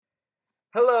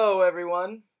Hello,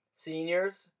 everyone.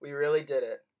 Seniors, we really did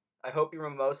it. I hope your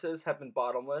mimosas have been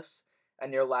bottomless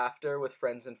and your laughter with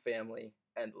friends and family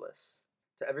endless.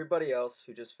 To everybody else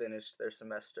who just finished their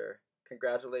semester,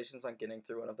 congratulations on getting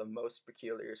through one of the most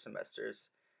peculiar semesters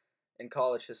in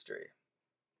college history.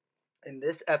 In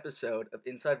this episode of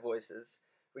Inside Voices,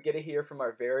 we get to hear from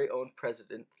our very own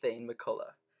president, Thayne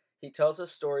McCulloh. He tells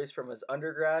us stories from his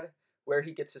undergrad, where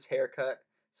he gets his haircut,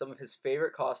 some of his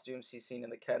favorite costumes he's seen in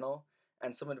the kennel,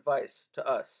 and some advice to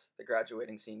us, the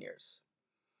graduating seniors.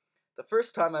 The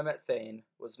first time I met Thayne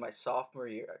was my sophomore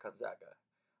year at Gonzaga.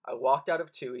 I walked out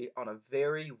of TUI on a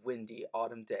very windy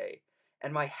autumn day,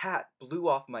 and my hat blew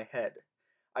off my head.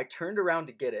 I turned around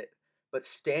to get it, but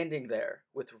standing there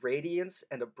with radiance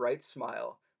and a bright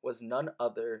smile was none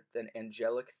other than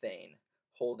angelic Thayne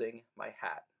holding my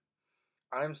hat.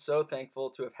 I am so thankful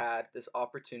to have had this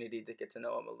opportunity to get to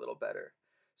know him a little better.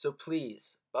 So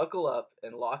please buckle up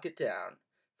and lock it down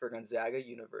for Gonzaga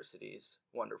University's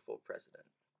wonderful president.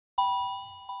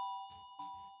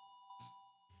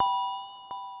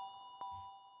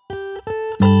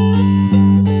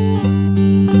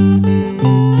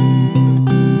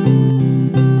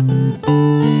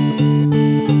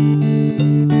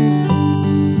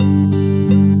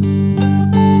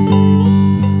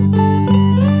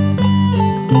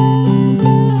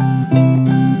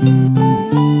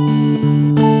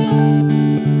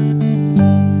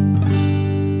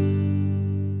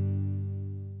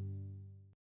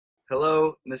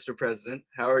 Hello, Mr. President.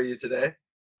 How are you today?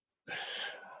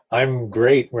 I'm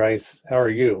great, Rice. How are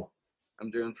you? I'm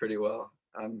doing pretty well.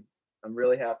 I'm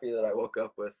really happy that I woke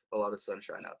up with a lot of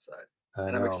sunshine outside, I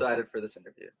and I'm know. excited for this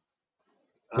interview.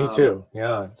 Me Um, too.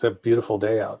 Yeah, it's a beautiful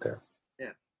day out there.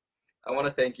 yeah, I want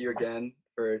to thank you again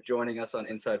for joining us on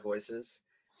Inside Voices.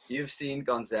 You've seen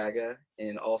Gonzaga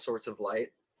in all sorts of light,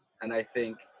 and I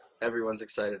think everyone's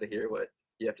excited to hear what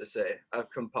you have to say. I've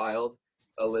compiled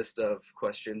a list of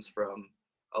questions from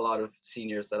a lot of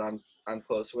seniors that I'm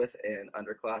close with and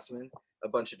underclassmen, a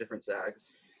bunch of different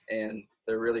Zags, and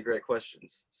they're really great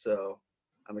questions. So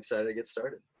I'm excited to get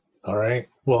started. All right.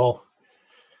 Well,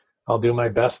 I'll do my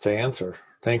best to answer.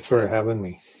 Thanks for Thanks. having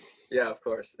me. Yeah, of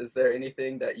course. Is there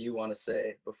anything that you want to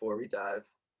say before we dive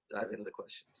into the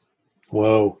questions?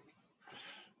 Whoa.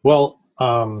 Well,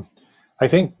 I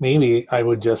think maybe I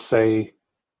would just say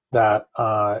that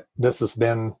this has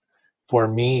been for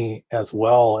me as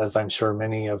well as I'm sure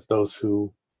many of those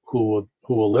who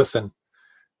will listen.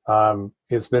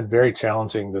 It's been very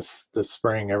challenging this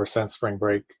spring, ever since spring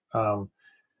break,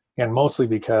 and mostly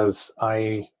because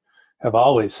I have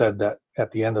always said that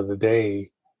at the end of the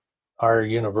day, our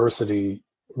university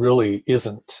really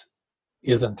isn't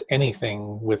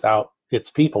anything without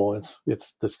its people.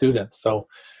 It's the students. So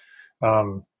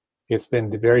um, it's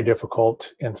been very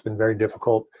difficult, and it's been very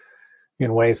difficult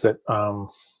in ways that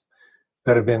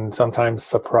have been sometimes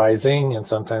surprising and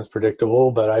sometimes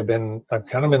predictable. But I've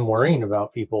kind of been worrying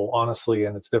about people, honestly,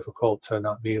 and it's difficult to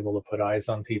not be able to put eyes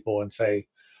on people and say,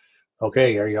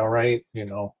 "Okay, are you all right?"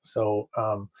 So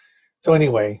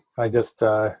anyway, I just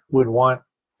would want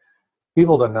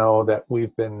people to know that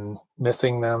we've been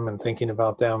missing them and thinking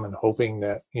about them and hoping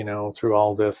that, through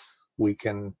all this we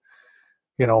can,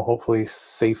 hopefully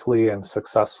safely and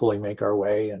successfully make our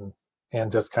way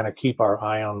and just kind of keep our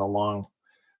eye on the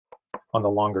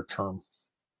longer term.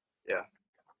 Yeah,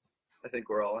 I think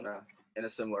we're all in a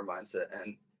similar mindset,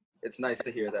 and it's nice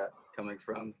to hear that coming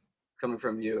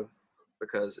from you,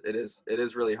 because it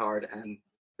is really hard, and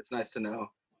it's nice to know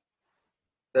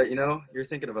that you're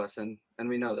thinking of us, and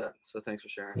we know that. So thanks for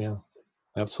sharing. Yeah,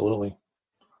 absolutely.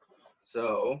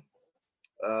 So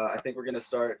I think we're gonna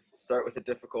start with a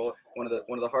difficult one of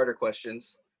the harder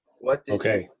questions. What did you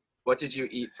Okay. what did you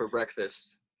eat for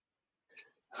breakfast?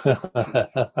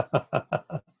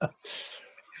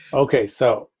 Okay,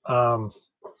 so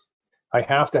I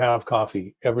have to have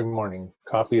coffee every morning.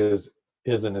 Coffee is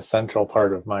an essential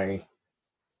part of my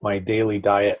daily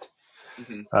diet.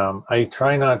 Hmm. I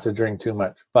try not to drink too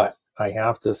much, but I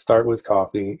have to start with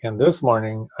coffee. And this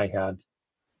morning I had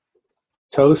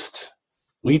toast,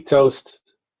 wheat toast,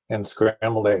 and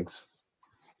scrambled eggs.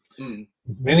 Mm,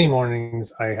 Many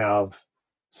mornings I have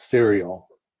cereal,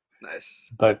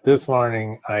 nice. but this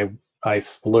morning I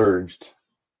splurged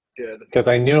Good. because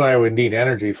I knew I would need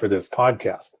energy for this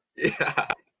podcast. Yeah.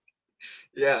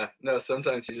 Yeah. No,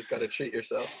 sometimes you just gotta treat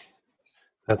yourself.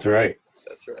 That's right.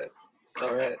 That's right.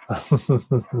 All right.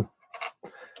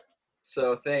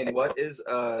 So Thane, what is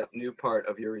a new part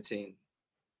of your routine?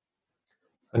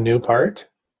 A new part?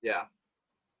 Yeah.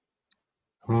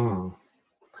 Hmm.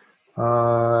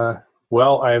 Uh,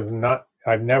 well,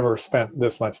 I've never spent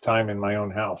this much time in my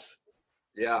own house.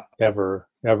 Yeah. ever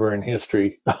in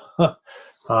history.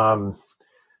 um,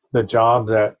 the job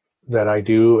that I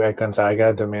do at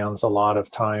Gonzaga demands a lot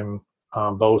of time,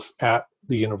 both at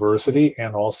the university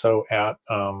and also at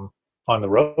on the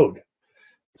road.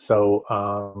 So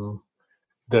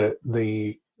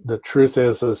the truth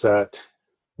is that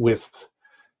with,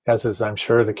 as is I'm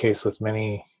sure the case with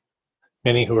many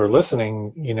who are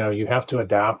listening, you have to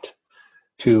adapt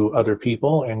to other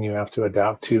people, and you have to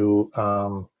adapt to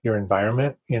your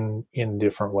environment in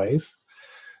different ways.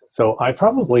 So I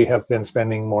probably have been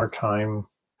spending more time,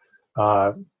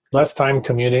 uh, less time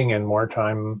commuting and more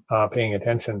time paying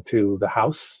attention to the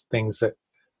house, things that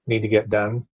need to get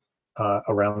done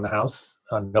around the house,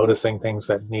 noticing things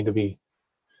that need to be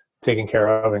taken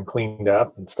care of and cleaned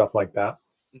up and stuff like that.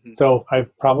 Hmm. So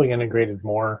I've probably integrated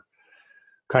more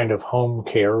kind of home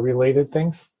care related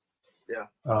things. Yeah.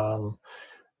 Um,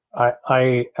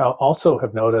 I also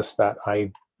have noticed that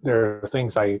there are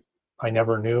things I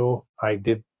never knew I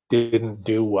didn't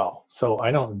do well. So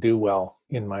I don't do well,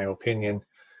 in my opinion,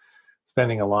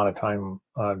 spending a lot of time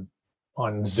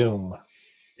on Zoom.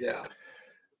 Yeah.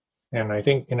 And I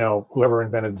think whoever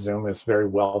invented Zoom is very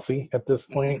wealthy at this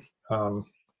point,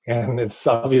 and it's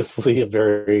obviously a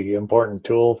very important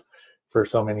tool for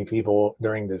so many people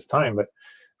during this time. But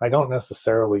I don't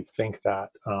necessarily think that.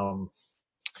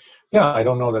 Yeah, I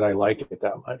don't know that I like it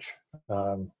that much.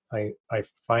 I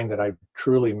find that I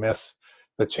truly miss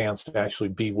the chance to actually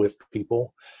be with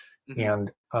people, Hmm.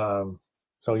 and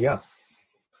so yeah.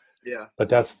 Yeah. But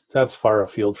that's far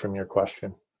afield from your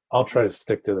question. I'll try to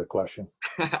stick to the question.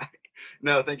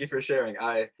 No, thank you for sharing.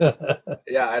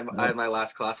 Yeah, I had my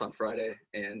last class on Friday,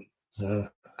 and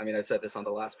I mean, I said this on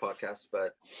the last podcast,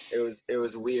 but it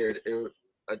was weird.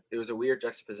 It was a weird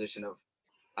juxtaposition of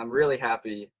I'm really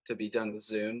happy to be done with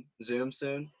Zoom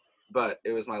soon, but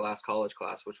it was my last college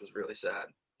class, which was really sad,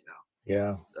 you know.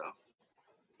 Yeah, So,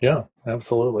 yeah,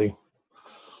 absolutely.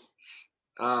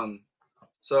 um,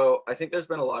 so I think there's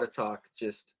been a lot of talk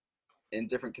just in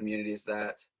different communities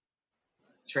that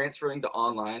transferring to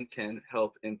online can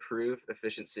help improve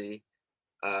efficiency,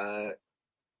 uh,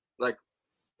 like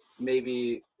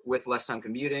maybe with less time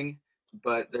commuting,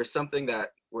 but there's something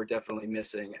that we're definitely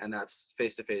missing, and that's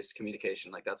face-to-face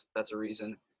communication. Like that's a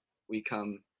reason we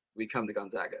come we come to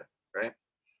Gonzaga, right?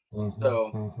 Hmm.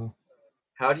 So, Hmm.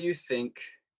 how do you think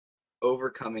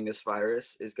overcoming this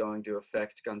virus is going to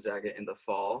affect Gonzaga in the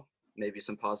fall? Maybe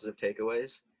some positive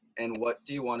takeaways. And what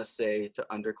do you want to say to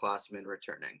underclassmen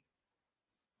returning?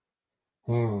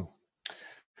 Hmm.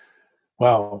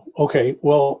 Wow. Okay.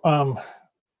 Well,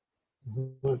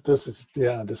 this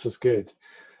is good.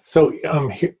 So,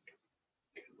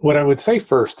 what I would say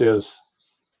first is,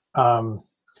 um,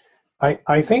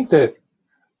 I think that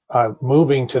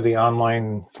moving to the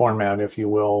online format, if you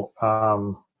will,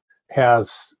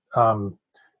 has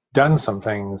done some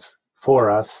things for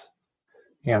us,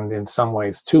 and in some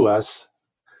ways to us,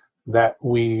 that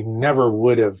we never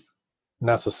would have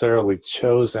necessarily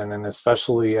chosen, and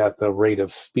especially at the rate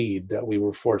of speed that we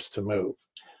were forced to move.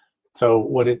 So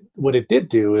what it did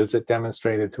do is it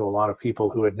demonstrated to a lot of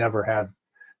people who had never had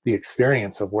the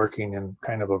experience of working in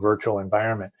kind of a virtual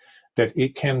environment that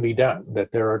it can be done,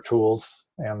 that there are tools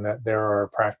and that there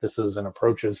are practices and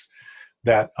approaches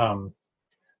that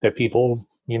that people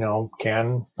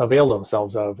can avail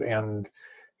themselves of, and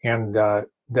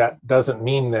that doesn't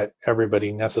mean that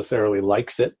everybody necessarily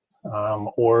likes it,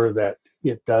 or that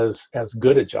it does as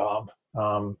good a job,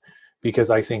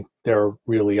 because I think there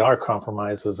really are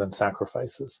compromises and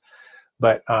sacrifices.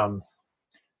 But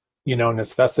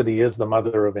necessity is the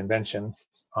mother of invention,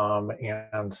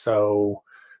 and so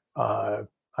uh,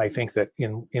 I think that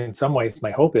in some ways,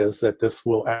 my hope is that this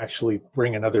will actually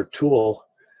bring another tool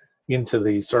into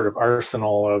the sort of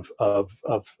arsenal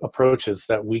of approaches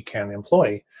that we can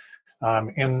employ,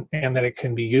 and that it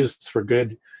can be used for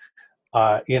good,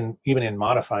 in even in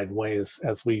modified ways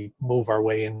as we move our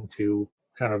way into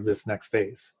kind of this next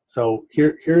phase. So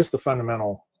here's the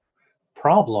fundamental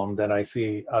problem that I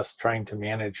see us trying to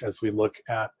manage as we look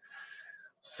at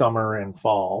summer and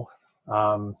fall.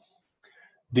 Um,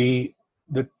 the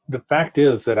the fact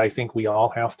is that I think we all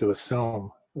have to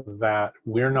assume that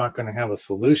we're not going to have a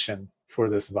solution for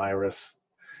this virus,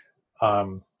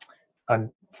 um,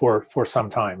 for some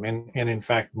time. And in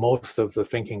fact, most of the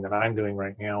thinking that I'm doing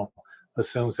right now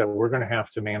assumes that we're going to have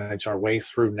to manage our way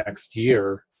through next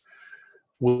year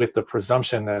with the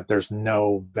presumption that there's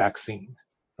no vaccine.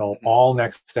 So Hmm. all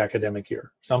next academic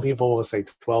year. Some people will say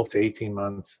 12 to 18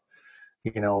 months,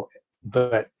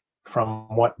 but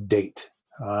from what date?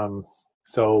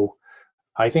 So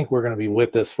I think we're going to be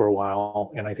with this for a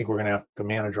while, and I think we're going to have to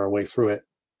manage our way through it.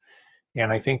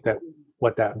 And I think that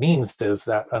what that means is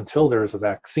that until there's a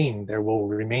vaccine, there will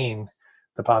remain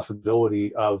the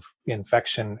possibility of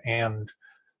infection and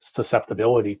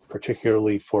susceptibility,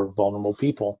 particularly for vulnerable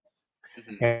people.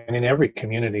 Hmm. And in every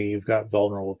community, you've got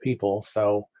vulnerable people.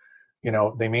 So,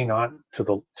 they may not to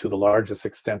the largest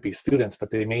extent be students, but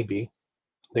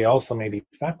they also may be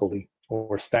faculty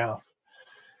or staff.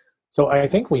 So I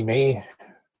think we may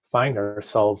find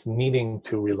ourselves needing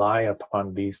to rely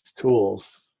upon these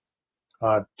tools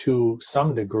to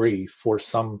some degree for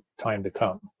some time to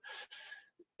come.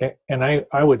 And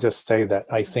I would just say that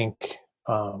I think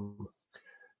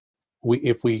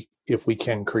if we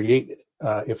can create,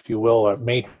 if you will, a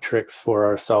matrix for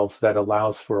ourselves that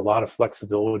allows for a lot of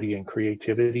flexibility and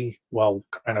creativity while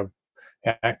kind of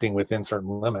acting within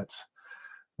certain limits,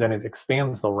 then it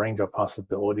expands the range of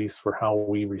possibilities for how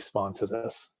we respond to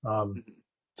this. Hmm.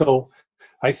 So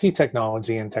I see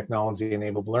technology and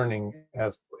technology-enabled learning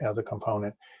as a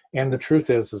component. And the truth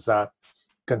is that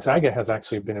Gonzaga has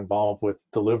actually been involved with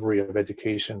delivery of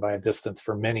education by a distance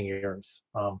for many years.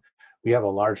 We have a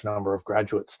large number of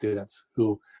graduate students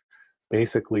who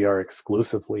basically are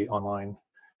exclusively online,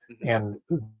 Hmm. and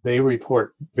they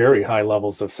report very high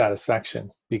levels of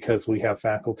satisfaction because we have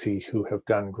faculty who have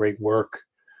done great work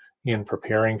in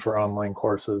preparing for online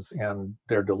courses, and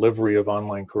their delivery of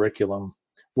online curriculum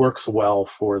works well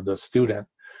for the student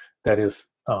that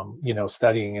is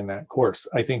studying in that course.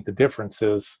 I think the difference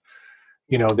is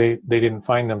they didn't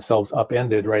find themselves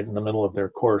upended right in the middle of their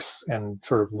course and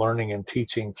sort of learning and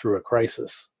teaching through a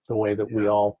crisis the way that we Yeah.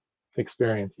 all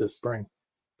experienced this spring.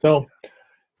 So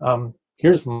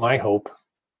here's my hope.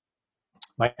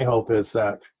 My hope is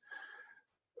that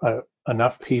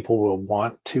enough people will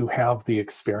want to have the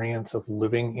experience of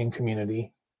living in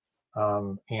community,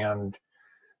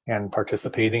 and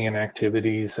participating in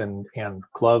activities and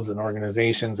clubs and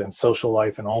organizations and social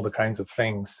life and all the kinds of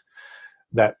things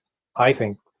that I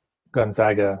think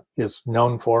Gonzaga is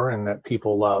known for and that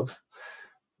people love,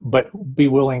 but be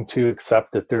willing to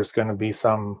accept that there's going to be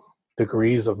some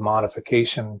degrees of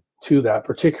modification to that,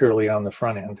 particularly on the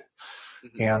front end.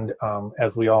 Hmm. And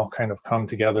as we all kind of come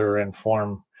together and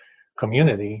form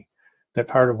community, that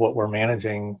part of what we're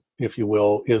managing, if you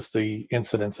will, is the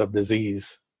incidence of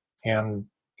disease, and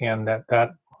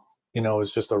that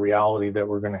is just a reality that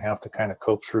we're going to have to kind of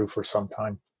cope through for some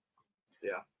time.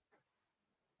 Yeah.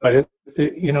 But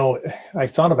I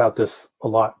thought about this a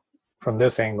lot from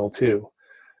this angle too.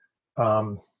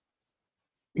 Um,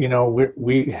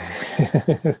 we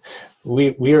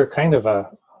we are kind of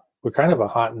a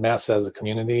hot mess as a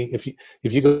community. If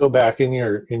you go back in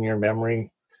your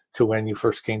memory to when you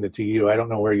first came to TU, I don't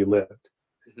know where you lived,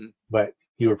 Hmm. but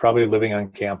you were probably living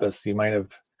on campus. You might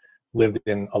have lived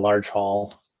in a large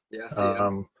hall. Yeah. CM.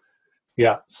 Um,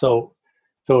 yeah. So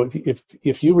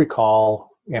if you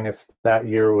recall, and if that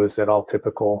year was at all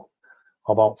typical,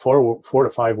 about 4 to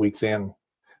 5 weeks in,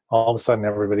 all of a sudden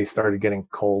everybody started getting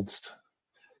colds,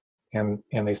 and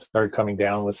they started coming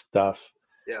down with stuff,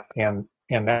 Yeah. and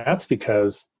that's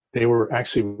because they were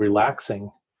actually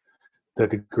relaxing the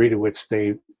degree to which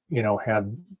they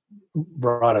had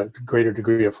brought a greater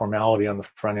degree of formality on the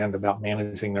front end about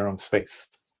managing their own space.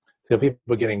 So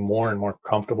people getting more and more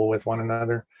comfortable with one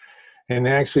another, and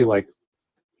they actually like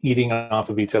eating off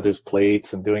of each other's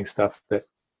plates and doing stuff that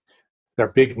are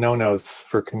big no-nos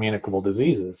for communicable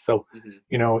diseases. So,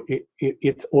 Hmm.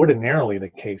 it's ordinarily the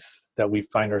case that we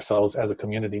find ourselves as a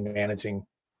community managing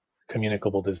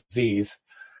communicable disease.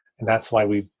 And that's why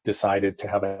we've decided to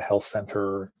have a health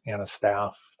center and a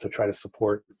staff to try to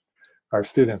support our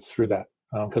students through that,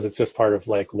 because it's just part of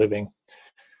like living.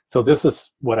 So this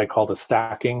is what I call the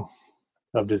stacking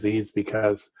of disease,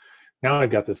 because now I've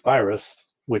got this virus,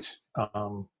 which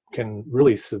can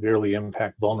really severely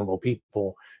impact vulnerable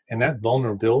people. And that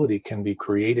vulnerability can be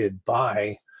created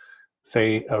by,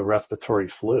 say, a respiratory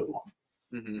flu.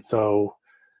 Hmm. So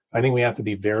I think we have to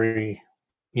be very,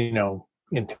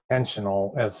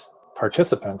 intentional as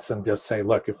participants and just say,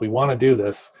 look, if we want to do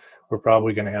this, we're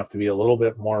probably going to have to be a little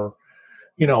bit more,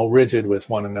 rigid with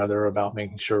one another about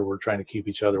making sure we're trying to keep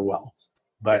each other well.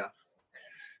 But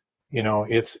Yeah.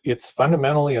 it's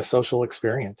fundamentally a social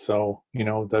experience. So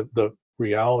the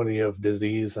reality of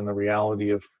disease and the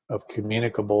reality of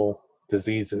communicable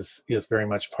disease is very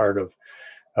much part of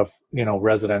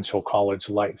residential college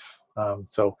life.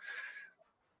 So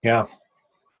yeah.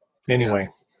 Yeah. Anyway,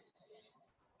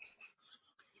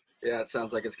 Yeah. It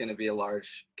sounds like it's going to be a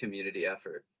large community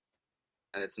effort,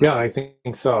 and it's yeah, not. I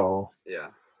think so. Yeah.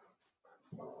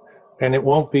 And it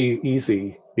won't be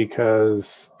easy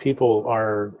because people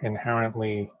are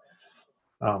inherently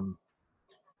um,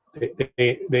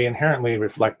 they inherently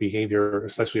reflect behavior,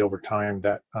 especially over time,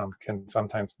 that can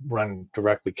sometimes run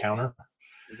directly counter.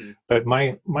 Hmm. But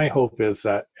my hope is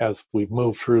that as we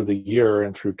move through the year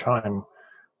and through time,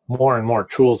 more and more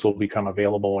tools will become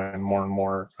available, and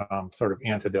more sort of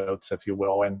antidotes, if you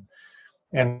will.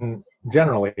 And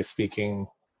generally speaking,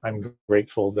 I'm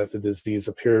grateful that the disease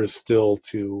appears still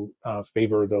to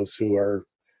favor those who are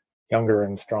younger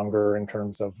and stronger in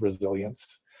terms of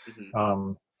resilience.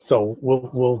 Hmm. So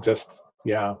we'll just,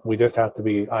 yeah, we just have to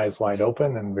be eyes wide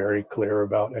open and very clear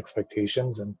about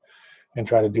expectations, and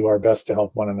try to do our best to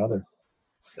help one another.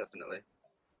 Definitely.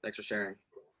 Thanks for sharing.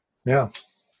 Yeah.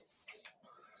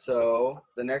 So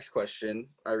the next question,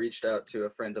 I reached out to a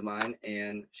friend of mine,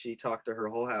 and she talked to her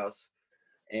whole house,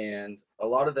 and a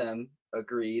lot of them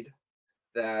agreed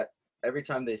that every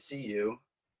time they see you,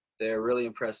 they're really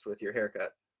impressed with your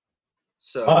haircut.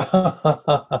 So,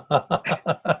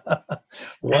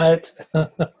 What?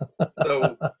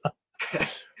 so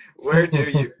where do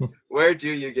you where do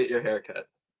you get your haircut?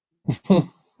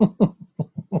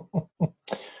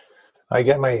 I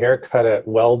get my hair cut at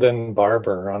Weldon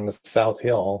Barber on the South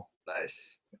Hill,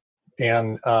 Nice.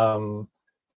 and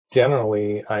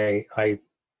generally I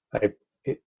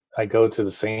I go to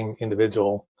the same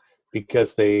individual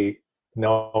because they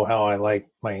know how I like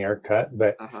my haircut.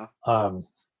 But Uh-huh. um,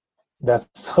 that's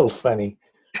so funny.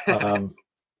 Um,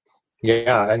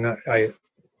 yeah, and I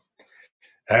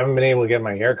haven't been able to get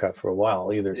my haircut for a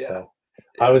while either. Yeah. So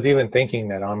I Yeah. was even thinking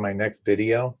that on my next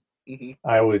video, Hmm.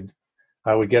 I would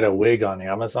I would get a wig on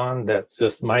Amazon that's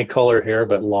just my color hair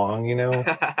but long,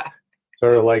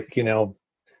 sort of like,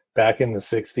 back in the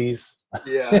 60s.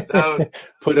 Yeah, that would,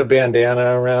 Put a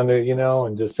bandana around it,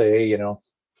 and just say, hey,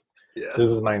 yeah. this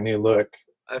is my new look.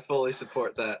 I fully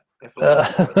support that. I fully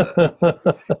support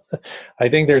that. Uh, I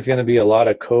think there's going to be a lot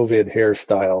of COVID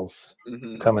hairstyles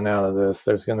Hmm. coming out of this.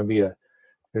 There's going to be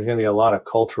a lot of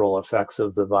cultural effects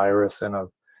of the virus, and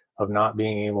of not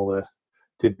being able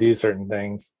to do certain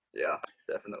things. Yeah,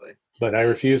 definitely. But I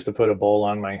refuse to put a bowl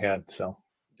on my head, so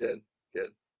Good.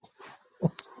 Good.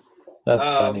 that's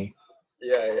Um, funny.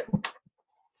 yeah, yeah.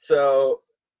 So,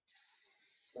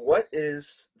 what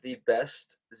is the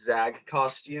best Zag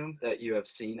costume that you have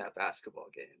seen at basketball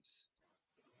games?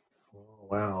 Oh,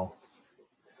 wow.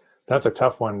 That's a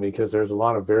tough one because there's a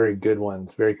lot of very good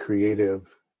ones, very creative.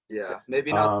 Yeah,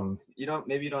 maybe not. Um, You don't.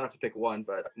 Maybe you don't have to pick one,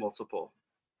 but multiple.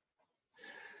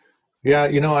 yeah,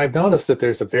 I've noticed that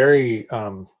there's a very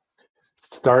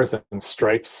stars and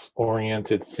stripes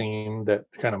oriented theme that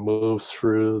kind of moves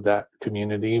through that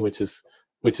community, which is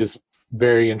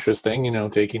very interesting.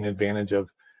 Taking advantage of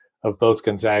both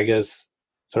Gonzaga's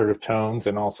sort of tones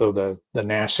and also the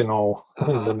national Uh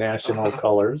the huh. Uh national huh.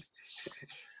 colors.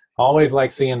 Always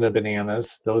like seeing the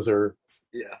bananas. Yeah. Those are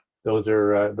cool. Yeah.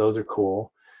 Those are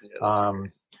great.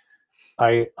 Um,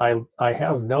 I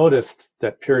have noticed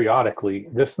that periodically,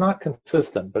 this is not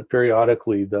consistent, but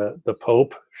periodically the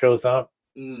Pope shows up,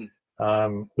 Mm.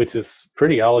 which is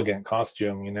pretty elegant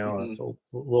costume. Hmm. It's a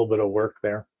little bit of work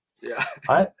there. Yeah.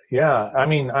 Yeah, I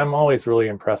mean, I'm always really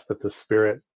impressed at the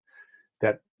spirit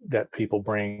that people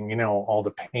bring. All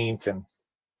the paint, and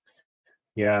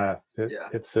yeah, Yeah.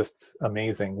 it's just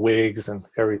amazing. Wigs and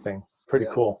everything, pretty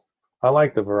Yeah. cool. I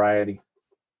like the variety.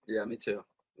 Yeah. Me too.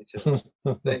 Me too.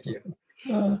 Thank you.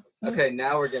 Okay.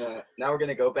 Now we're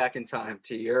gonna go back in time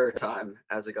to your time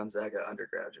as a Gonzaga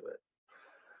undergraduate.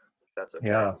 If that's okay.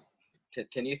 Yeah.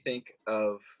 Can you think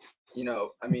of,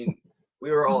 I mean, we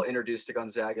were all introduced to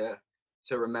Gonzaga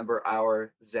to remember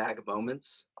our Zag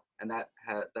moments, and that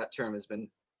term has been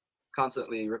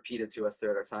constantly repeated to us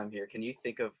throughout our time here. Can you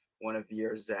think of one of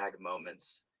your Zag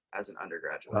moments as an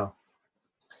undergraduate? Wow.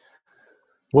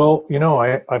 Well,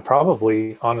 I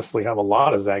probably honestly have a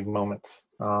lot of Zag moments.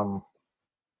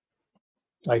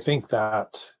 I think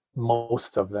that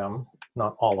most of them,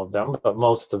 not all of them, but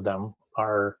most of them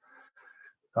are,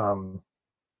 um,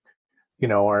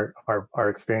 are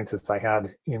experiences I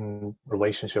had in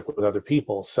relationship with other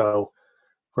people. So,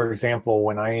 for example,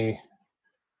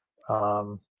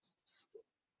 um,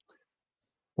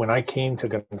 when I came to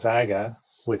Gonzaga,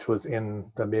 which was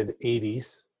in the mid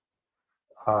 '80s,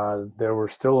 there were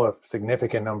still a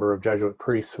significant number of Jesuit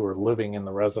priests who were living in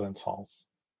the residence halls,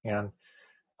 and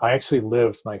I actually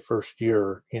lived my first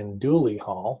year in Dooley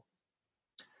Hall,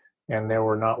 and there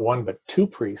were not one but two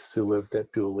priests who lived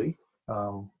at Dooley.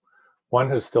 Um, one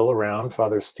who's still around,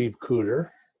 Father Steve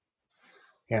Cooter,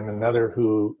 and another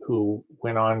who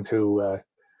went on to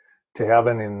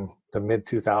heaven in the mid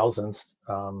 2000s.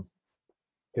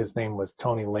 His name was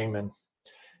Tony Lehman,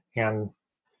 and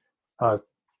uh,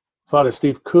 Father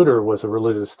Steve Cooter was a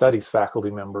religious studies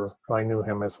faculty member. I knew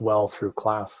him as well through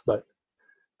class, but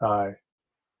uh,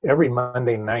 every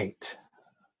Monday night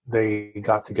they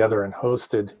got together and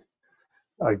hosted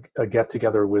a get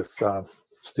together with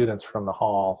students from the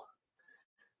hall.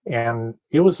 And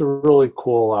it was a really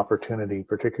cool opportunity,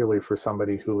 particularly for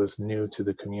somebody who was new to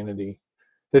the community,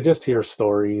 to just hear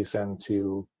stories and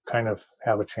to kind of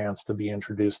have a chance to be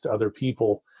introduced to other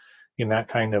people in that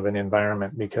kind of an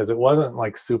environment, because it wasn't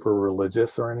like super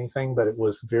religious or anything, but it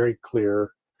was very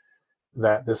clear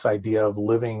that this idea of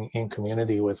living in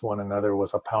community with one another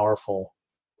was a powerful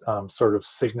sort of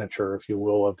signature, if you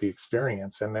will, of the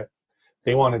experience, and that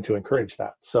they wanted to encourage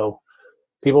that. So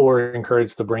people were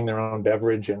encouraged to bring their own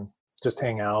beverage and just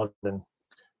hang out, and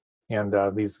you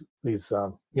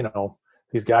know,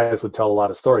 these guys would tell a lot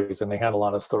of stories, and they had a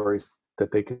lot of stories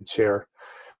that they could share.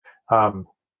 Um,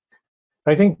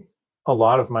 I think a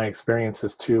lot of my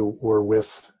experiences too were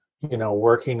with, you know,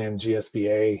 working in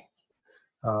GSBA.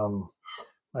 Um,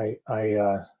 I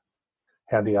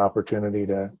had the opportunity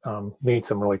to meet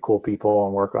some really cool people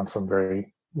and work on some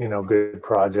very, you know, good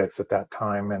projects at that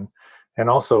time, and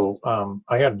also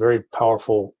I had very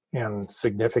powerful and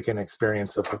significant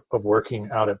experience of working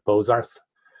out at Bozarth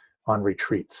on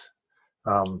retreats.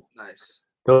 Um, Nice.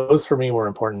 those for me were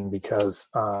important because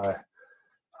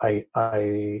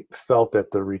I felt that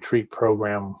the retreat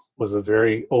program was a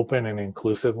very open and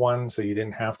inclusive one, so you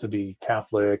didn't have to be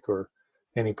Catholic or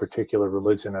any particular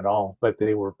religion at all, but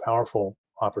they were powerful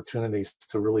opportunities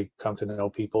to really come to know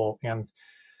people. And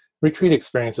retreat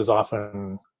experiences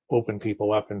often open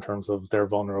people up in terms of their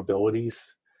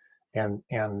vulnerabilities, and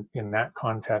in that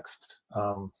context,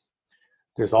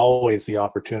 there's always the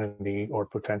opportunity or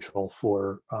potential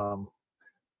for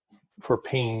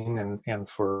pain and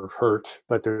for hurt,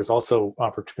 but there's also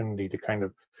opportunity to kind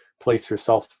of place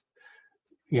yourself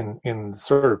in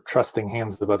sort of trusting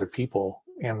hands of other people.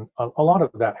 And a lot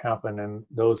of that happened, and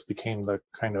those became the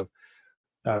kind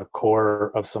of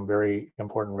core of some very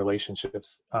important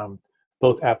relationships,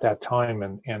 both at that time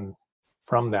and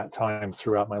from that time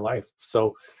throughout my life.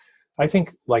 So I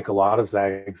think, like a lot of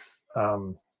Zags,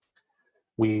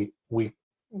 we we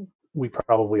we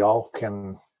probably all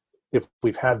can, if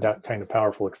we've had that kind of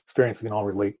powerful experience, we can all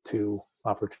relate to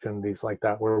opportunities like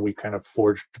that where we kind of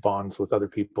forged bonds with other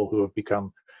people who have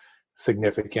become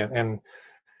significant.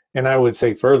 And I would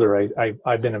say further,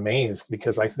 I've been amazed,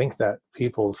 because I think that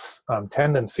people's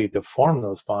tendency to form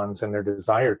those bonds and their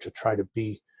desire to try to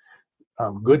be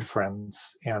good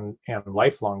friends and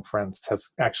lifelong friends has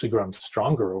actually grown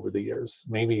stronger over the years.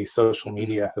 Maybe social Mm-hmm.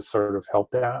 media has sort of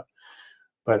helped that,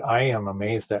 but I am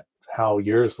amazed at how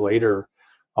years later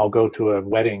I'll go to a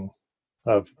wedding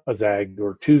of a Zag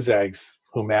or two Zags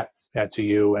who met at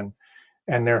GU,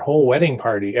 and their whole wedding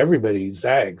party, everybody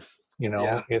Zags. You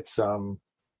Yeah. know,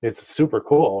 it's super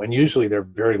cool, and usually they're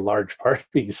very large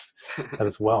parties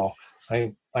as well.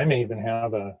 I may even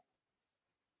have a,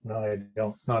 no, I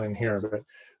don't, not in here, but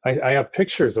I have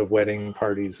pictures of wedding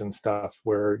parties and stuff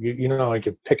where you know, I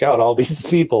could pick out all these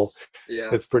people. Yeah.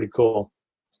 It's pretty cool.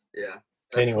 Yeah.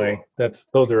 That's Anyway, cool.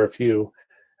 those are a few.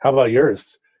 How about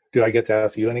yours? Do I get to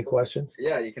ask you any questions?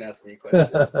 Yeah, you can ask me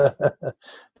questions.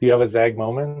 Do you have a Zag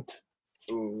moment?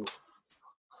 Ooh.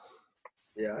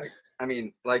 Yeah. I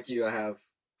mean, like you, I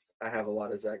have a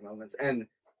lot of Zag moments, and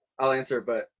I'll answer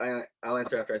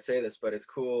after I say this. But it's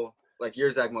cool. Like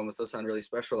your Zag moments, those sound really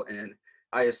special, and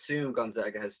I assume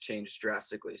Gonzaga has changed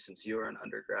drastically since you were an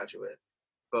undergraduate.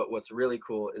 But what's really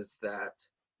cool is that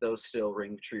those still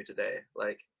ring true today.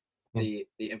 Like the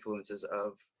influences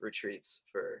of retreats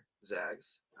for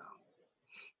Zags.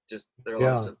 Just there are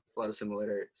Yeah. a lot of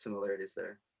similarities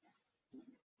there.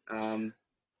 Um,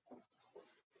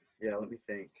 yeah, let me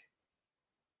think.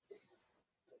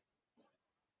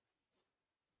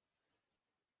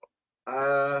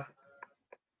 Uh,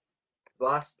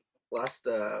 last last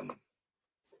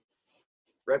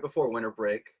right before winter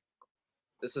break.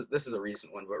 This is a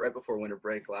recent one, but right before winter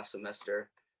break last semester,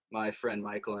 my friend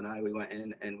Michael and I we went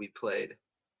in and we played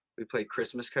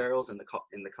Christmas carols in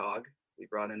the cog. We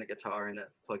brought in a guitar and a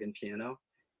plug-in piano,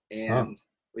 Huh. and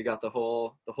we got the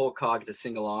whole cog to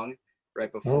sing along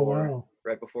Oh wow.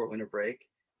 right before winter break.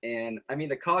 And I mean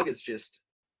the cog is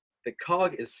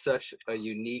such a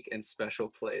unique and special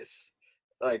place.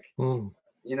 Like, Mm.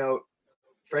 you know,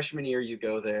 freshman year you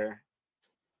go there.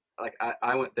 Like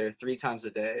I went there 3 times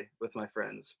a day with my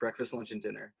friends, breakfast, lunch, and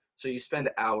dinner. So you spend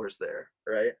hours there,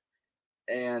 right?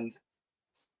 And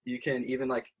you can even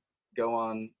like go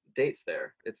on dates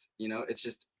there. It's you know,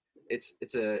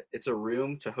 it's a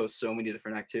room to host so many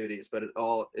different activities, but it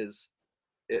all is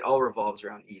it all revolves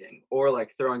around eating, or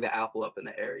like throwing the apple up in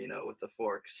the air, with the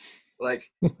forks.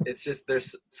 Like it's just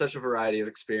there's such a variety of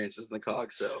experiences in the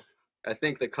cog. So I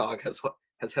think the cog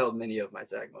has held many of my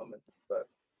Zag moments, but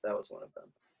that was one of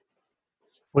them.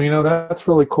 Well, that's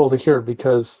really cool to hear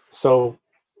because so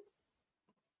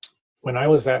when I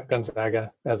was at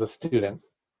Gonzaga as a student,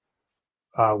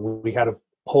 we had a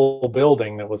whole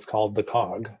building that was called the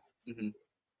cog. Mm-hmm.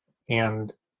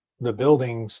 And the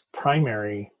building's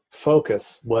primary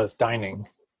focus was dining.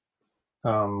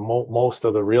 Most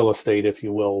of the real estate, if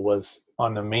you will, was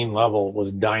on the main level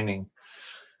was dining.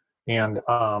 And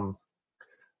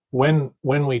when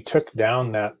we took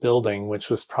down that building, which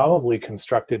was probably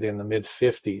constructed in the mid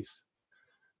 50s,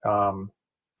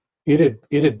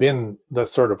 it had been the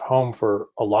sort of home for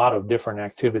a lot of different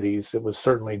activities. It was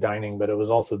certainly dining, but it was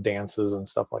also dances and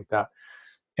stuff like that.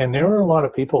 And there were a lot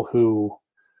of people who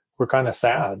were kind of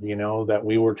sad, that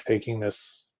we were taking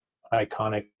this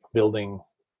iconic building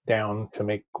down to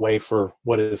make way for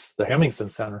what is the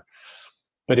Hemmingson Center.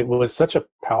 But it was such a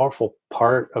powerful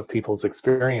part of people's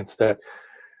experience that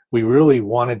we really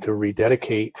wanted to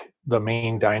rededicate the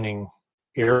main dining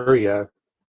area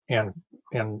and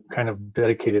kind of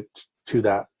dedicate it to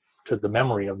the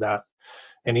memory of that.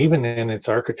 And even in its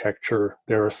architecture,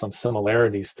 there are some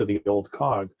similarities to the old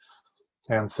cog.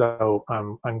 And so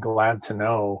I'm glad to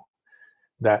know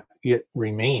that it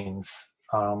remains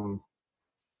in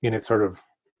its sort of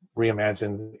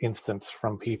reimagined instance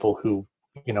from people who,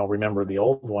 remember the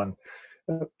old one,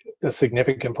 a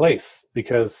significant place,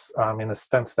 because in a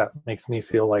sense that makes me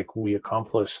feel like we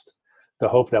accomplished the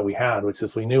hope that we had, which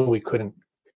is we knew we couldn't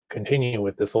continue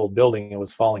with this old building. It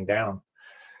was falling down.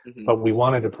 Mm-hmm. But we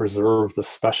wanted to preserve the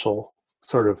special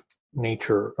sort of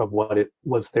nature of what it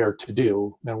was there to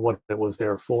do and what it was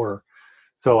there for.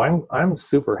 So I'm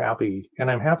super happy,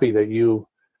 and I'm happy that you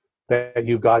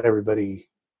got everybody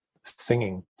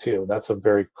singing too. That's a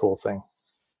very cool thing.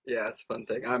 Yeah, it's a fun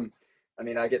thing.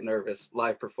 I get nervous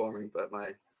live performing, but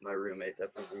my roommate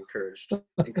definitely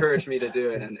encouraged me to do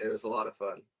it, and it was a lot of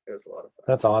fun.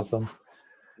 That's awesome.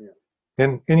 Yeah.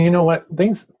 And you know what?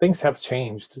 Things have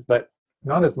changed, but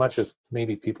not as much as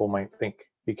maybe people might think,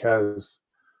 because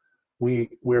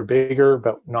we're bigger,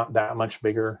 but not that much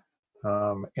bigger.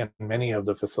 And many of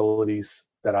the facilities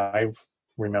that I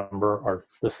remember are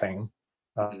the same.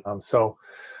 So,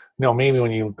 maybe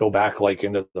when you go back like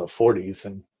into the 40s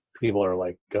and people are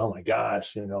like, oh my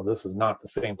gosh, this is not the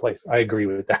same place. I agree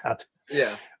with that.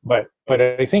 Yeah. But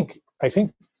I think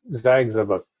Zags of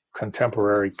a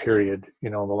contemporary period, the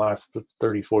last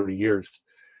 30, 40 years,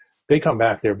 they come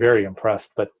back, they're very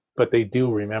impressed, but they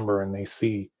do remember and they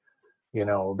see,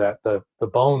 that the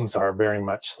bones are very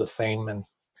much the same.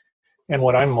 And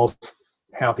what I'm most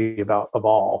happy about of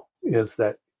all is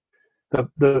that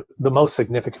the most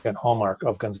significant hallmark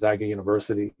of Gonzaga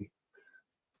University,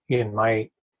 in my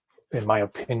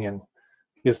opinion,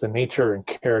 is the nature and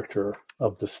character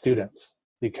of the students,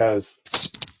 because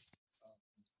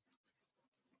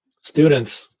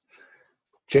students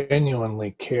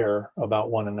genuinely care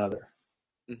about one another.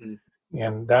 Mm-hmm.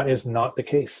 And that is not the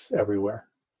case everywhere.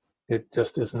 It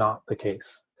just is not the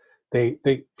case. They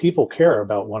people care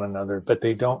about one another, but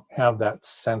they don't have that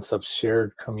sense of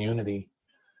shared community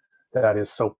that is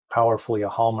so powerfully a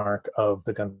hallmark of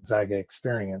the Gonzaga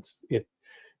experience.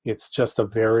 It's just a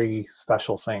very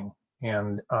special thing,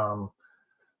 and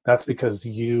that's because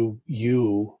you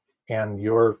and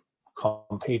your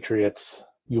compatriots,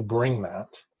 you bring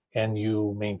that and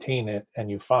you maintain it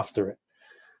and you foster it.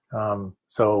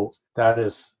 So that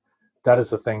is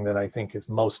the thing that I think is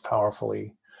most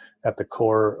powerfully at the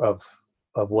core of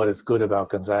what is good about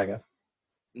Gonzaga.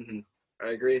 Mm-hmm.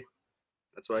 I agree.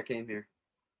 That's why I came here,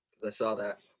 because I saw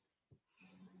that.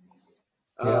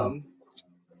 Yeah.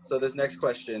 So this next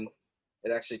question,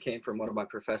 it actually came from one of my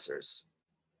professors.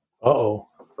 Uh-oh.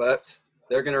 But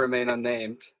they're going to remain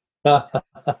unnamed. That's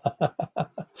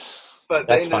But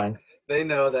fine. they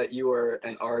know that you were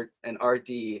an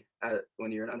RD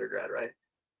when you were an undergrad, right?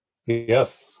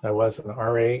 Yes, I was an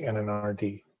RA and an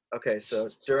RD. Okay, so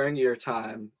during your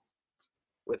time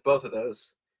with both of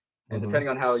those, and depending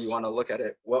on how you want to look at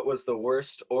it, what was the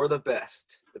worst or the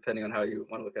best, depending on how you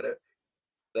want to look at it,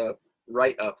 the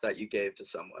write-up that you gave to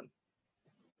someone?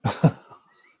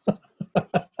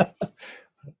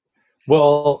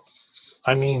 Well,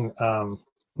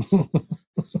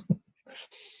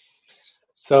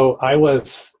 so I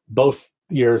was, both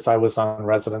years I was on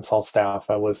residence hall staff.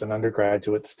 I was an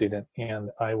undergraduate student, and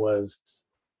I was,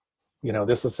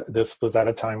 this was at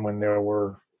a time when there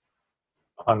were,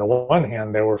 on the one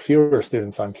hand, there were fewer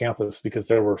students on campus because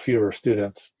there were fewer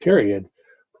students, period.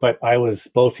 but I was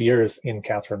both years in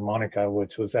Catherine Monica,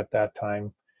 which was at that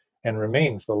time and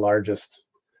remains the largest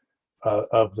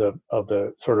of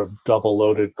the sort of double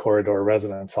loaded corridor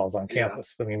residence halls on Yeah.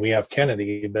 campus. I mean, we have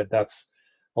Kennedy, but that's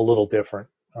a little different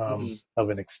Hmm. of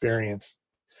an experience.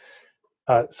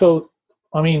 So,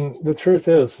 I mean, the truth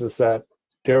is that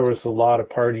there was a lot of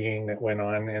partying that went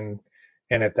on, and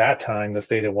at that time, the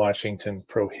state of Washington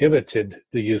prohibited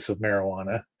the use of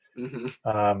marijuana. Hmm.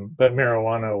 But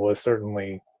marijuana was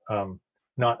certainly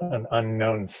not an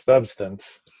unknown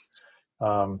substance.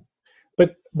 Um,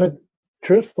 but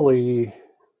truthfully,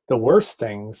 the worst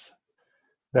things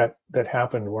that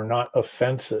happened were not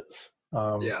offenses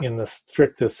Yeah. in the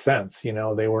strictest sense. You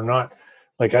know, they were not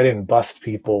like I didn't bust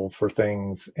people for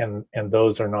things, and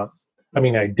those are not. I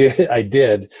mean, I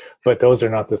did, but those are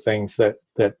not the things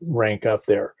that rank up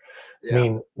there. I Yeah.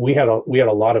 mean, we had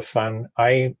a lot of fun.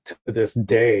 I to this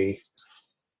day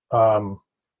um,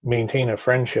 maintain a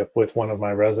friendship with one of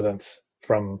my residents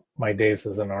from my days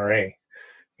as an RA,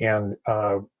 and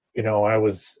I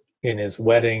was in his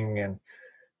wedding, and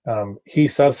he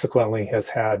subsequently has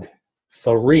had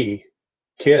 3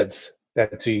 kids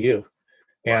at GU,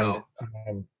 and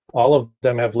Wow. all of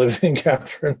them have lived in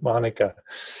Catherine Monica.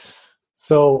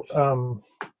 So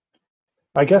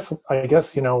I guess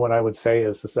what I would say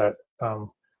is that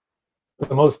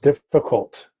the most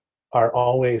difficult are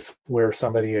always where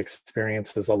somebody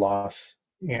experiences a loss,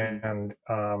 Hmm. and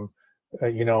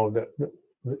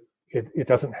it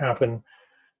doesn't happen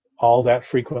all that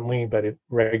frequently, but it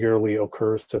regularly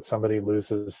occurs that somebody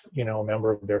loses, a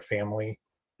member of their family.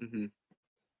 Hmm.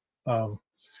 Um,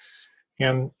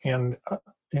 and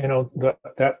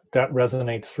that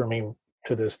resonates for me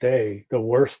to this day. The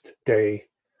worst day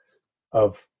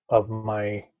of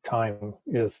my time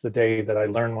is the day that I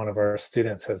learn one of our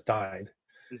students has died,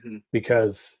 Hmm.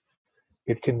 because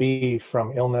it can be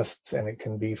from illness and it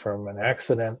can be from an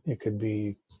accident. It could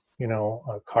be,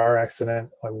 a car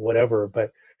accident or whatever,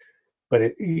 but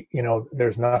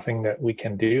there's nothing that we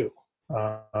can do.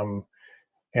 Um,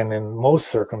 and in most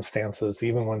circumstances,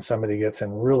 even when somebody gets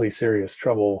in really serious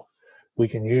trouble, we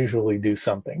can usually do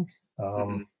something.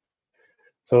 Hmm.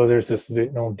 So there's this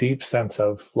deep sense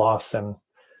of loss and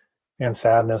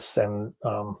sadness, and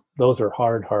those are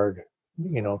hard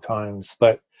times.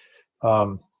 But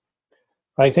um,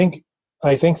 I think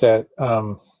that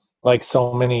like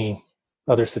so many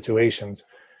other situations,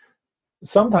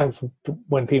 sometimes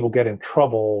when people get in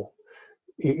trouble,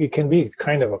 it can be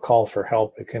kind of a call for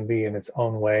help. It can be in its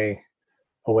own way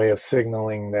a way of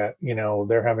signaling that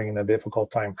they're having a difficult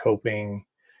time coping.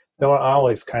 Though I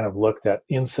always kind of looked at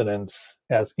incidents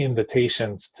as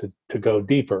invitations to go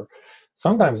deeper.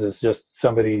 Sometimes it's just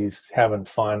somebody's having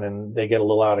fun and they get a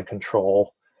little out of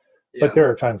control. But Yeah. there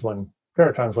are times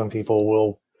when people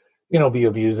will, be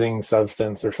abusing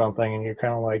substance or something, and you're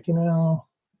kind of like,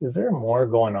 is there more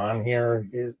going on here?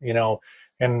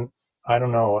 And I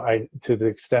don't know. I to the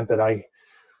extent that I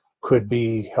could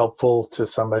be helpful to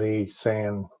somebody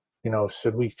saying,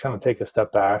 should we kind of take a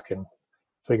step back and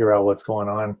figure out what's going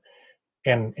on?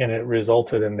 And it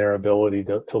resulted in their ability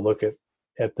to look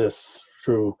at this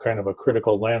through kind of a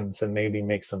critical lens and maybe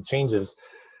make some changes.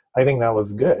 I think that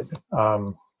was good.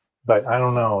 But I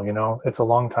don't know, it's a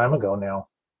long time ago now.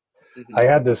 Hmm.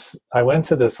 I went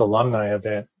to this alumni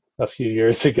event a few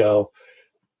years ago,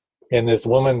 and this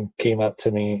woman came up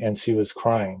to me and she was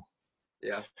crying.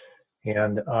 Yeah.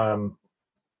 And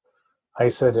I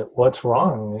said, "What's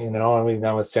wrong?" I mean,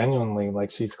 I was genuinely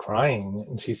like, she's crying,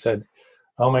 and she said,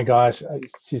 "Oh my gosh,"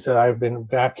 she said, "I've been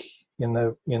back in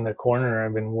the corner.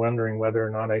 I've been wondering whether or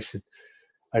not I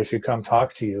should come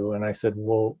talk to you." And I said,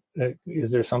 "Well,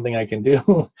 is there something I can do?"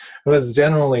 It was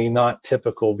generally not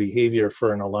typical behavior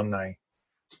for an alumni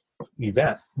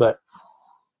event, but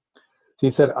she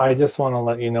said, "I just want to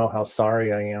let you know how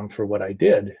sorry I am for what I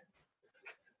did."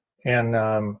 And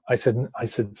I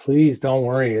said, "Please don't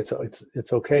worry. It's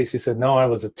okay." She said, "No, I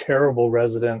was a terrible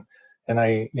resident, and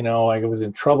I was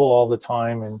in trouble all the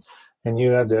time, and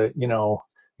you had to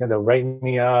write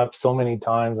me up so many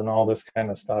times and all this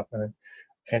kind of stuff."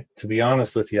 And to be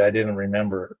honest with you, I didn't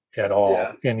remember at all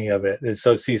Yeah. any of it. And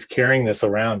so she's carrying this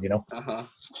around. Uh-huh.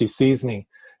 She sees me,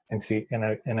 and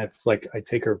it's like I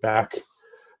take her back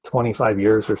 25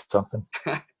 years or something.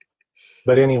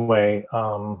 But anyway,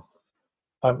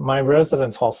 my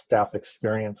residence hall staff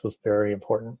experience was very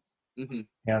important, Hmm.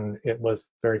 and it was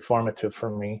very formative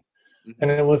for me. Hmm. And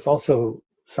it was also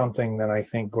something that I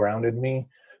think grounded me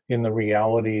in the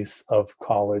realities of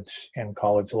college and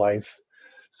college life.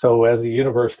 So as a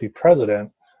university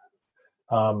president,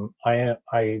 I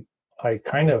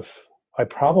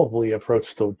probably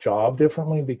approached the job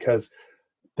differently, because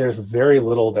there's very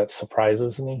little that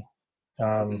surprises me.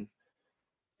 Mm-hmm.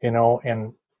 Um,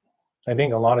 and I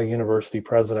think a lot of university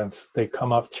presidents, they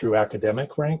come up through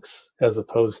academic ranks as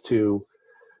opposed to,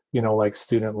 like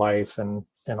student life and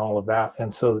all of that.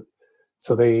 And so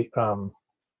they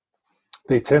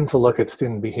tend to look at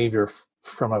student behavior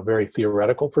from a very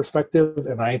theoretical perspective.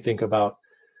 And I think about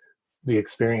the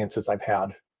experiences I've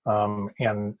had.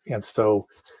 And so,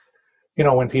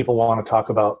 when people want to talk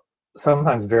about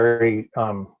sometimes very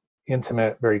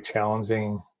intimate, very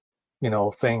challenging,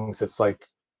 things, it's like,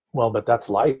 well, but that's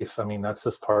life. I mean, that's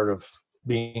just part of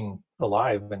being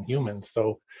alive and human.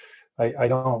 So I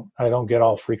don't get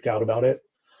all freaked out about it.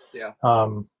 Yeah.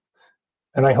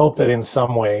 And I hope that in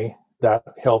some way that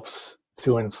helps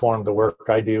to inform the work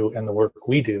I do and the work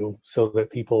we do, so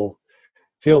that people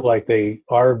feel like they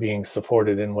are being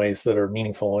supported in ways that are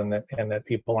meaningful, and that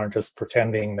people aren't just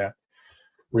pretending that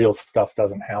real stuff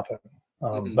doesn't happen.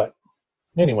 Mm-hmm. But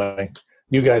anyway,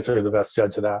 you guys are the best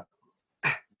judge of that.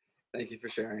 Thank you for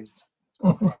sharing.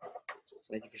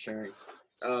 Thank you for sharing.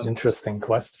 Interesting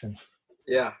question.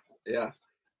 Yeah.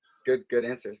 Good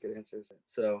answers.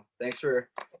 So thanks for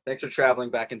traveling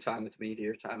back in time with me to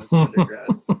your time as an undergrad.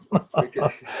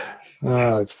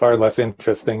 It's far less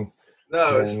interesting.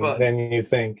 No, it was fun. Than you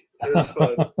think. It was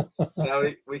fun. Now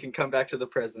we can come back to the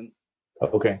present.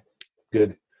 Okay,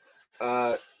 good.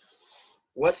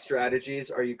 What strategies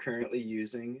are you currently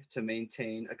using to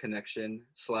maintain a connection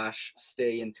 /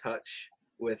 stay in touch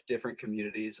with different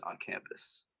communities on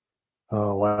campus?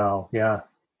 Oh, wow. Yeah.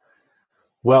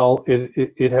 Well,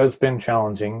 it has been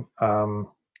challenging.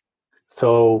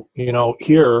 So,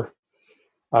 here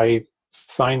I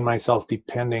find myself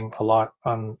depending a lot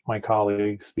on my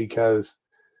colleagues because,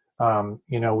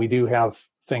 we do have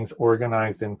things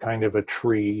organized in kind of a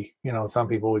tree. Some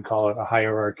people would call it a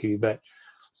hierarchy, but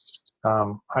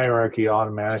hierarchy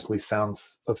automatically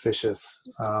sounds officious.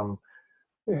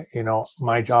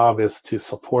 My job is to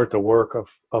support the work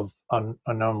of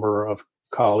a number of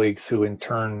colleagues who in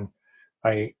turn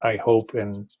I hope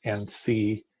and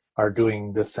see are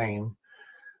doing the same.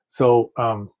 So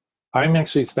I'm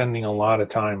actually spending a lot of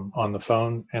time on the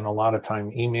phone and a lot of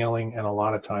time emailing and a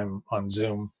lot of time on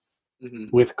Zoom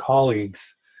with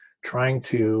colleagues, trying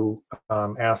to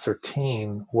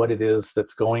ascertain what it is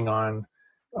that's going on,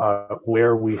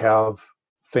 where we have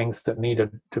things that need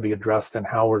to be addressed and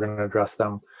how we're going to address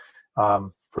them.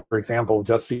 For example,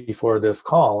 just before this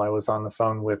call, I was on the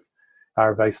phone with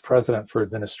our Vice President for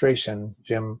Administration,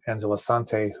 Jim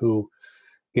Angelasante, who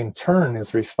in turn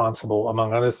is responsible,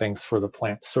 among other things, for the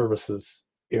plant services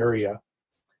area.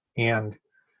 And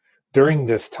during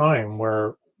this time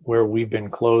where we've been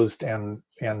closed and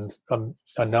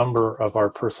a number of our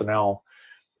personnel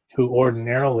who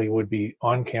ordinarily would be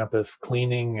on campus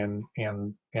cleaning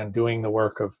and doing the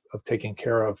work of taking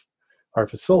care of our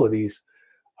facilities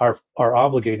are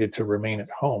obligated to remain at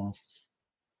home.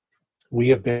 We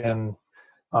have been,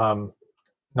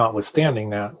 notwithstanding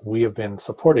that, we have been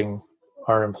supporting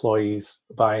our employees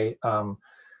by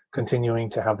continuing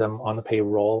to have them on the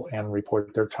payroll and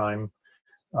report their time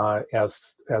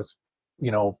as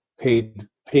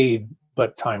paid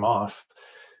but time off.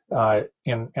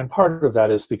 And part of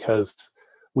that is because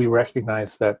we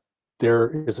recognize that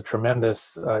there is a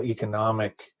tremendous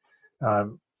economic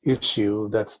issue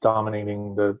that's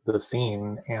dominating the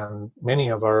scene, and many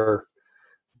of our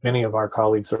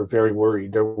colleagues are very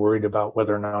worried. They're worried about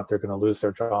whether or not they're going to lose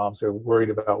their jobs. They're worried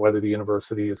about whether the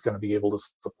university is going to be able to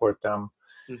support them,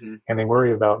 and they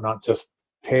worry about not just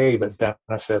pay but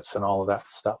benefits and all of that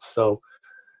stuff. So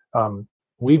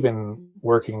we've been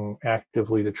working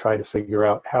actively to try to figure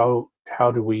out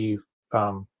how do we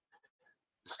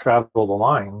straddle the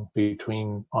line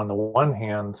between, on the one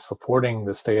hand, supporting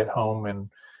the stay at home and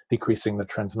decreasing the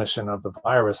transmission of the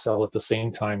virus, while at the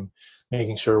same time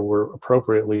making sure we're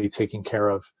appropriately taking care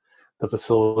of the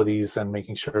facilities and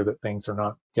making sure that things are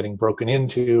not getting broken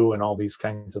into and all these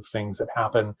kinds of things that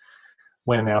happen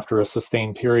when, after a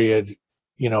sustained period,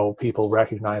 people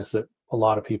recognize that a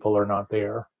lot of people are not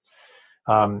there.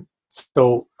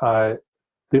 So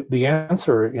the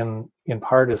answer in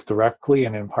part is directly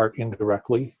and in part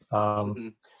indirectly.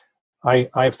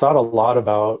 I've thought a lot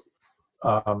about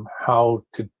how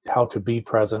to be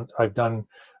present. I've done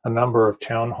a number of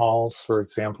town halls, for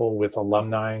example, with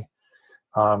alumni.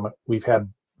 We've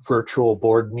had virtual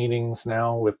board meetings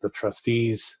now with the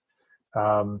trustees.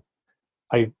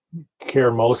 I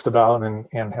care most about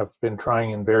and have been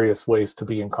trying in various ways to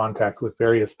be in contact with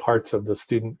various parts of the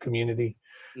student community.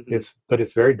 But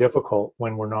it's very difficult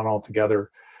when we're not all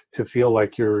together to feel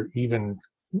like you're even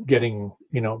getting,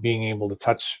 being able to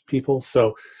touch people.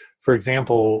 So, for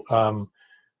example,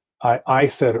 I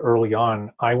said early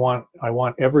on, I want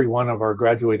every one of our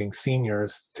graduating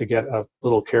seniors to get a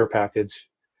little care package,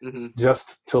 Mm-hmm.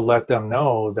 just to let them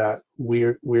know that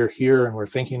we're here and we're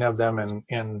thinking of them,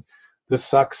 and this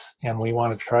sucks, and we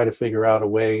want to try to figure out a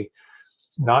way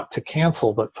not to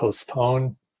cancel but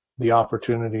postpone the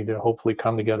opportunity to hopefully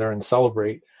come together and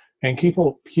celebrate and keep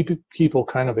people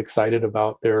kind of excited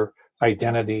about their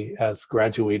identity as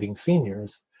graduating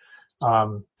seniors.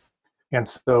 And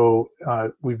so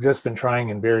we've just been trying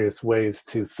in various ways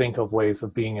to think of ways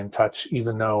of being in touch,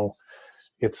 even though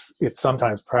it's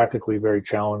sometimes practically very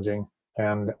challenging.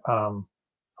 And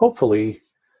hopefully,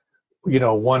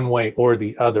 one way or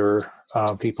the other,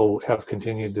 people have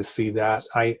continued to see that.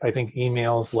 I think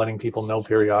emails, letting people know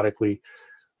periodically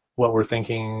what we're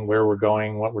thinking, where we're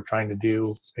going, what we're trying to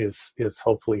do is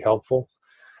hopefully helpful.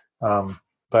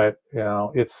 But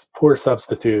it's poor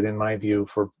substitute in my view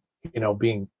for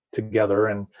being together,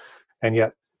 and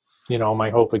yet my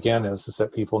hope again is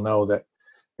that people know that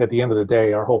at the end of the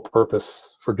day, our whole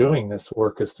purpose for doing this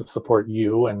work is to support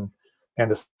you and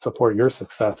to support your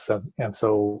success, and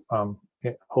so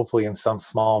hopefully in some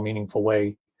small meaningful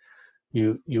way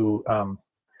you've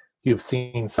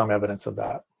seen some evidence of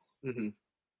that. Mm-hmm.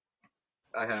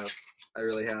 I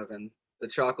really have, and the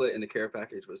chocolate in the care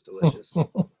package was delicious.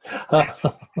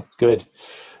 Good.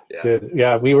 Yeah. Good.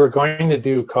 Yeah, we were going to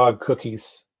do cog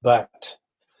cookies, but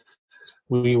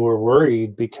we were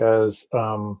worried because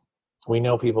we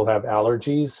know people have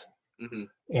allergies, mm-hmm.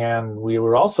 and we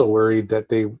were also worried that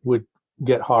they would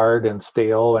get hard and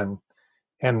stale,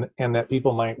 and that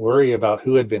people might worry about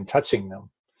who had been touching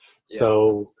them. Yeah.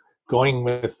 So going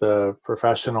with the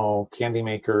professional candy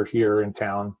maker here in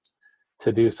town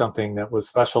to do something that was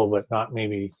special, but not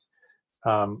maybe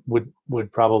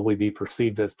would probably be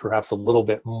perceived as perhaps a little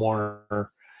bit more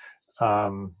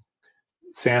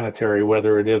sanitary,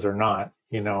 whether it is or not,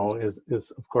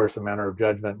 is of course a matter of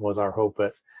judgment, was our hope.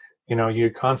 But you're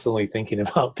constantly thinking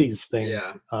about these things.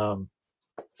 Yeah.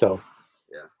 So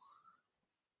yeah,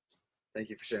 thank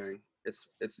you for sharing. It's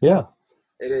yeah,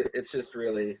 it's just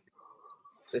really,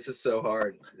 this is so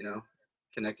hard,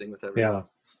 connecting with everyone. Yeah,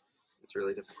 it's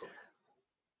really difficult.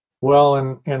 Well,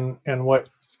 and what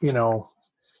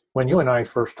when you and I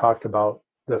first talked about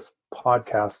this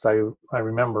podcast, I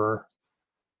remember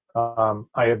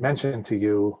I had mentioned to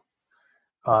you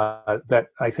that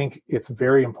I think it's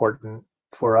very important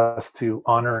for us to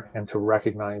honor and to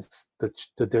recognize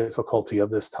the difficulty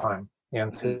of this time,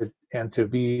 and to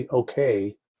be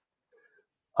okay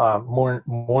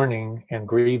mourning and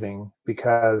grieving,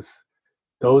 because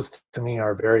those to me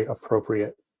are very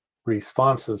appropriate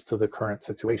responses to the current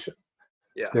situation.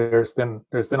 Yeah. There's been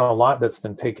a lot that's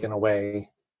been taken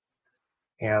away,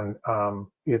 and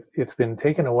it's been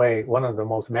taken away. One of the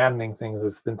most maddening things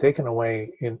that's been taken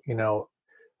away in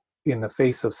the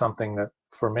face of something that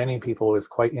for many people is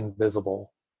quite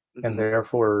invisible, and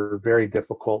therefore very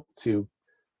difficult to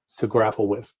grapple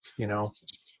with.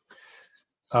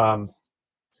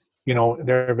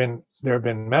 There have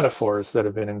been metaphors that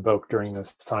have been invoked during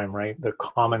this time, right? The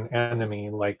common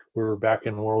enemy, like we're back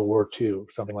in World War II,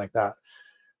 something like that.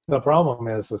 The problem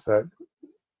is that,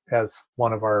 as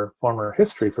one of our former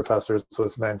history professors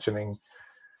was mentioning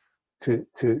to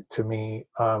me,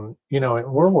 in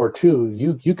World War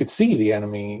II, you could see the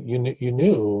enemy. You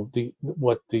knew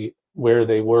where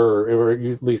they were, or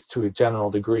at least to a general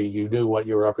degree, you knew what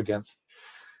you were up against.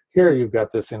 Here, you've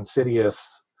got this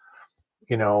insidious,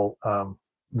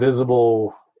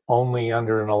 visible only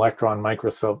under an electron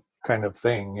microscope kind of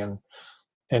thing,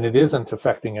 and it isn't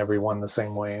affecting everyone the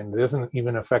same way, and it isn't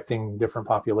even affecting different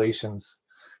populations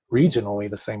regionally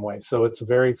the same way. So it's a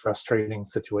very frustrating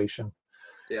situation.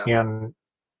 Yeah. And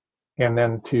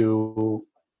then to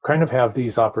kind of have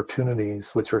these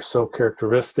opportunities, which are so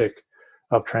characteristic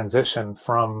of transition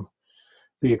from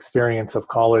the experience of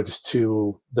college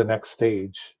to the next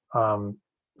stage,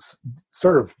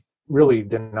 sort of really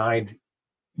denied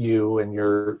you and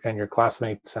your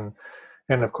classmates, and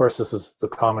of course this is the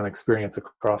common experience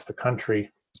across the country,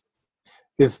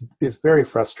 is very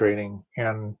frustrating.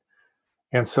 And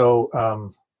so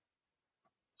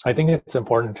I think it's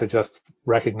important to just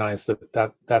recognize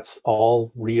that's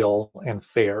all real and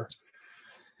fair.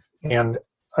 And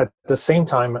at the same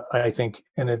time, I think,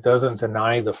 and it doesn't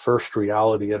deny the first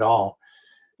reality at all,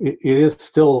 it is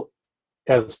still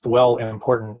as well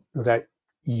important that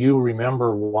you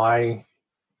remember why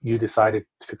you decided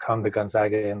to come to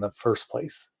Gonzaga in the first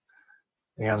place.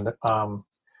 And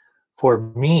for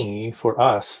me, for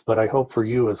us, but I hope for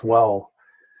you as well,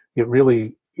 it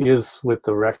really is with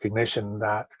the recognition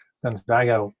that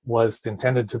Gonzaga was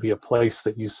intended to be a place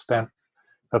that you spent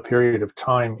a period of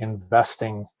time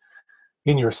investing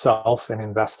in yourself and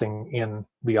investing in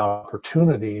the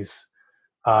opportunities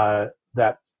that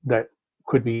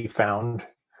could be found.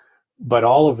 But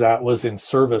all of that was in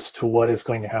service to what is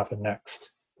going to happen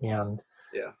next. And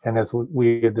Yeah. and as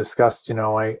we had discussed,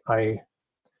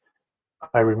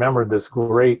 I remembered this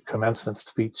great commencement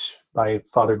speech by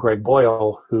Father Greg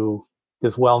Boyle, who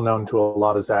is well known to a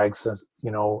lot of Zags,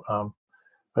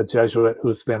 a Jesuit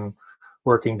who's been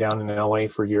working down in LA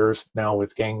for years now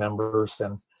with gang members.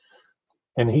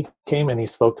 And he came and he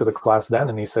spoke to the class then,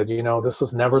 and he said, this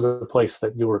was never the place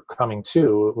that you were coming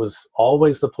to. It was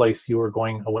always the place you were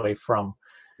going away from.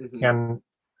 Mm-hmm. And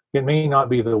it may not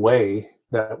be the way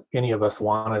that any of us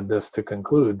wanted this to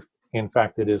conclude. In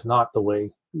fact, it is not the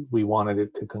way we wanted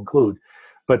it to conclude.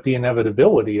 But the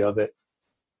inevitability of it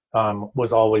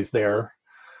was always there.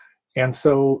 And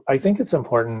so I think it's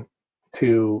important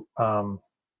to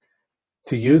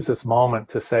use this moment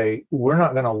to say, we're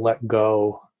not going to let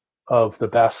go of the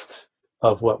best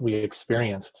of what we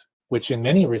experienced, which in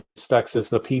many respects is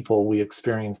the people we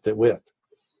experienced it with.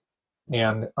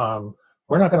 And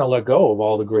we're not going to let go of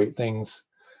all the great things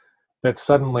that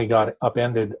suddenly got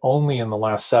upended only in the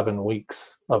last 7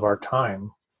 weeks of our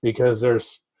time, because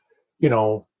there's,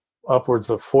 upwards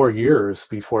of 4 years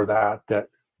before that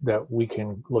we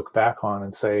can look back on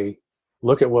and say,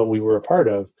 look at what we were a part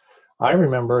of. I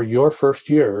remember your first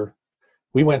year,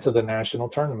 we went to the national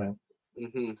tournament.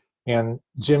 Mm-hmm. And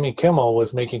Jimmy Kimmel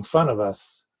was making fun of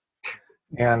us.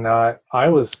 And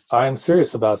I'm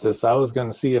serious about this. I was going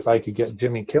to see if I could get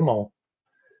Jimmy Kimmel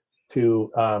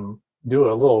to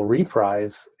do a little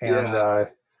reprise and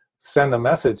send a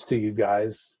message to you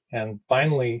guys and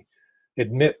finally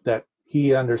admit that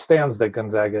he understands that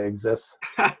Gonzaga exists.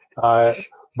 But,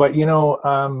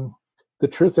 the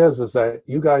truth is that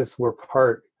you guys were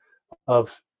part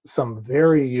of some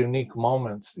very unique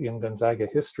moments in Gonzaga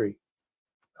history.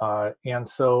 And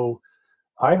so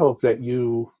I hope that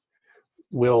you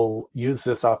will use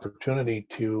this opportunity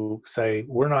to say,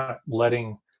 we're not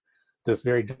letting this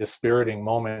very dispiriting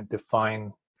moment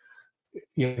define,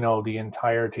 the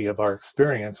entirety of our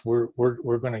experience. We're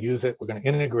going to use it. We're going to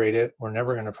integrate it. We're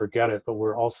never going to forget it, but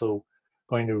we're also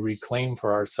going to reclaim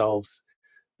for ourselves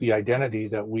the identity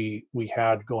that we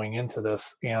had going into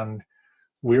this. And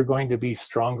we're going to be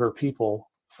stronger people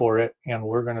for it, and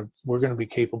we're going to be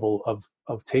capable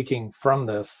of taking from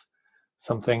this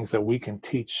some things that we can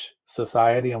teach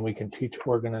society, and we can teach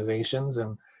organizations,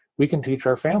 and we can teach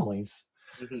our families.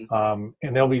 Mm-hmm.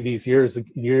 And there'll be these years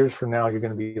from now, you're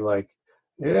going to be like,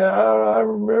 yeah, I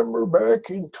remember back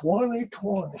in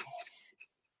 2020.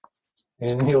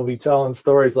 And you'll be telling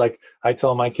stories like I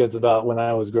tell my kids about when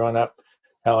I was growing up,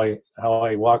 how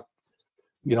I walked,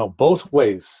 both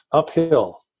ways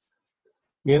uphill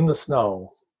in the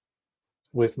snow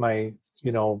with my,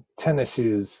 tennis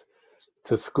shoes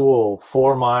to school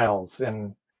 4 miles,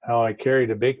 and how I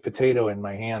carried a baked potato in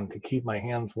my hand to keep my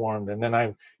hands warmed. And then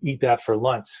I eat that for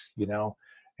lunch,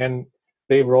 and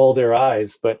they roll their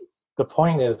eyes. But the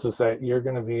point is that you're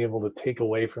going to be able to take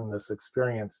away from this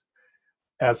experience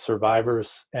as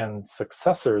survivors and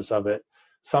successors of it,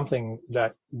 something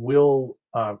that will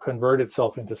convert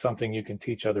itself into something you can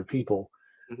teach other people.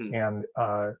 Mm-hmm.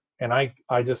 And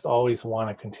I just always want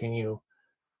to continue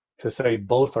to say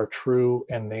both are true,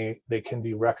 and they can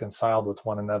be reconciled with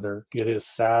one another. It is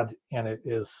sad, and it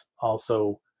is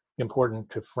also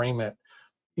important to frame it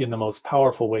in the most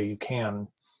powerful way you can,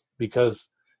 because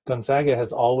Gonzaga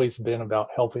has always been about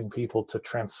helping people to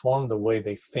transform the way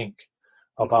they think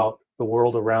about the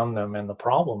world around them and the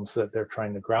problems that they're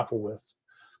trying to grapple with.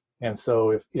 And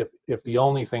so if the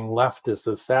only thing left is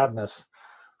the sadness,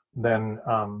 then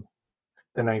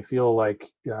I feel like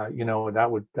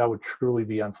that would truly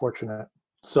be unfortunate.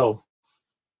 So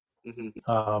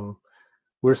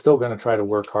we're still going to try to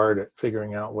work hard at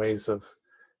figuring out ways of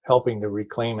helping to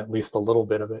reclaim at least a little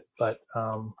bit of it. But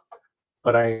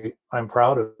I'm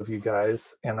proud of you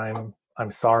guys, and I'm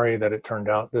sorry that it turned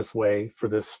out this way for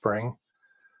this spring.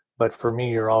 But for me,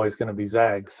 you're always going to be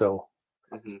Zags, so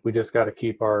we just got to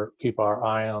keep our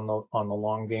eye on the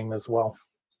long game as well.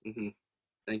 Mm-hmm.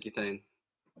 Thank you, Thayne.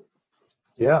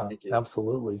 Yeah,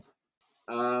 absolutely.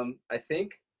 I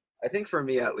think for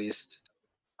me at least,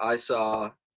 I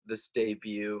saw this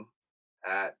debut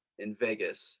in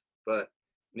Vegas, but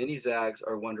many Zags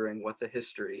are wondering what the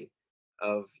history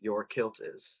of your kilt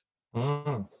is.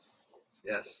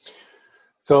 Yes.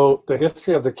 So the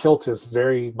history of the kilt is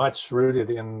very much rooted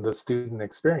in the student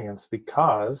experience,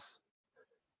 because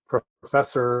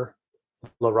Professor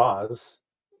LaRaz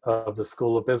of the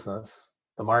School of Business,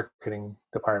 the marketing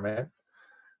department,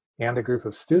 and a group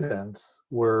of students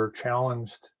were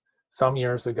challenged some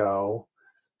years ago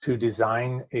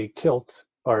design a kilt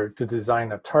or to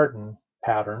design a tartan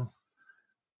pattern,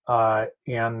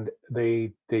 and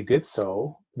they did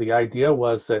so. The idea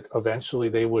was that eventually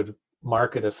they would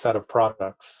market a set of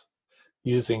products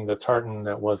using the tartan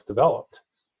that was developed,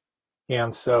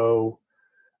 and so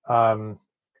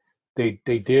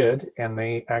they did, and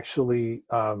they actually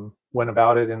went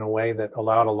about it in a way that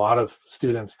allowed a lot of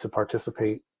students to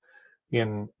participate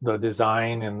in the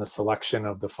design and the selection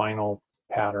of the final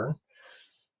pattern.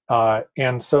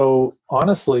 And so,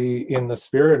 honestly, in the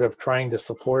spirit of trying to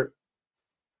support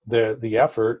the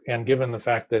effort, and given the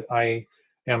fact that I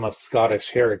am of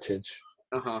Scottish heritage,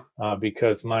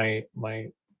 because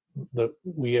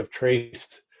we have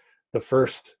traced the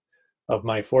first of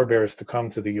my forebears to come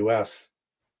to the U.S.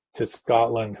 to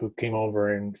Scotland, who came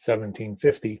over in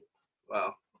 1750.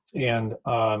 Wow. And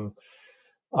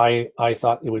I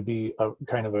thought it would be a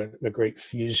kind of a great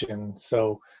fusion.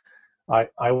 So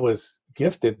I was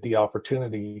gifted the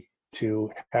opportunity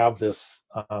to have this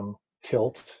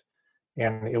kilt,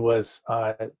 and it was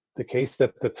the case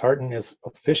that the tartan is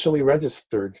officially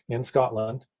registered in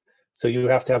Scotland. So you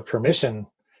have to have permission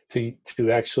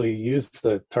to actually use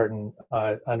the tartan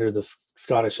under the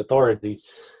Scottish authority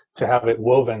to have it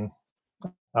woven.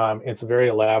 It's a very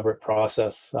elaborate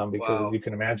process because, Wow. as you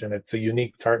can imagine, it's a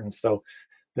unique tartan. So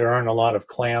there aren't a lot of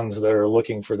clans that are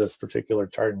looking for this particular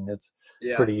tartan. It's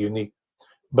pretty unique.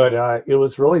 But it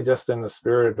was really just in the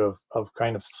spirit of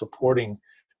kind of supporting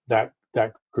that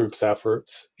group's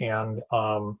efforts, and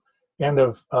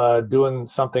of doing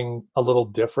something a little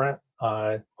different.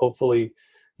 Hopefully,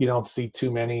 you don't see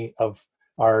too many of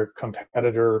our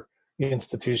competitor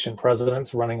institution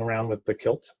presidents running around with the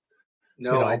kilt.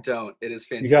 No, I don't. It is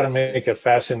fantastic. You got to make a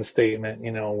fashion statement,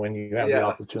 when you have the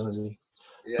opportunity.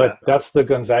 Yeah. But that's the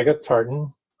Gonzaga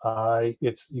tartan.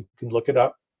 You can look it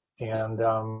up, and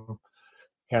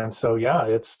so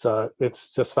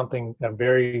it's just something that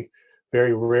very,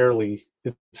 very rarely.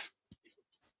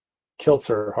 Kilts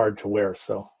are hard to wear,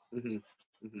 so it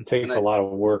takes a lot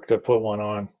of work to put one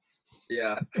on.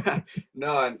 Yeah.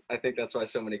 No, I think that's why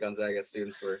so many Gonzaga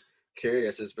students were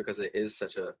curious, is because it is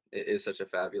such a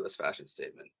fabulous fashion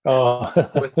statement. Oh,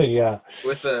 yeah.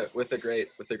 With a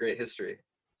great history.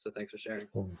 So thanks for sharing.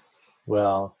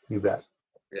 Well, you bet.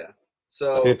 Yeah.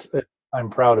 So I'm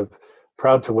proud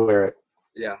to wear it.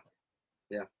 Yeah.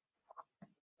 Yeah.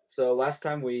 So last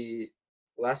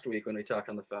week when we talked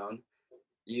on the phone,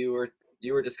 you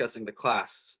were discussing the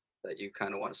class that you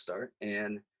kind of want to start,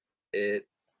 and it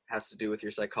has to do with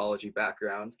your psychology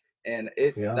background, and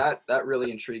that really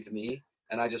intrigued me,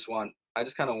 and I just kind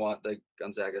of want the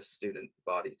Gonzaga student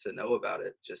body to know about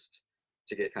it, just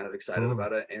to get kind of excited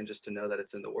about it, and just to know that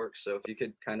it's in the works. So if you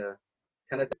could kind of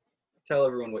tell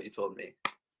everyone what you told me.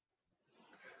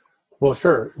 Well,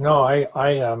 sure. No, I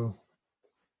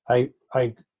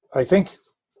think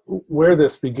where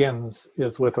this begins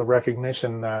is with a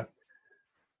recognition that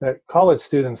college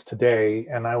students today,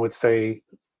 and I would say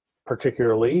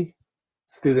particularly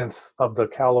students of the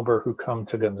caliber who come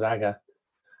to Gonzaga,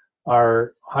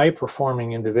 are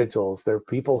high-performing individuals. They're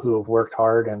people who have worked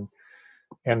hard,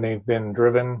 and they've been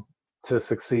driven to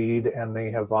succeed, and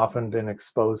they have often been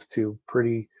exposed to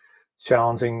pretty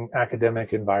challenging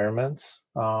academic environments,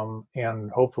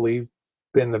 and hopefully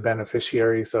been the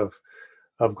beneficiaries of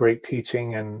great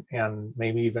teaching, and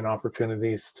maybe even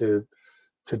opportunities to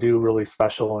do really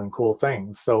special and cool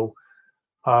things. So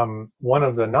one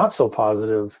of the not so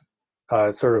positive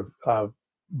sort of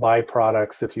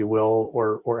byproducts, if you will,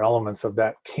 or elements of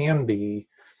that can be,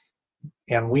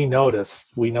 and we notice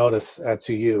at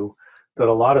GU that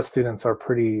a lot of students are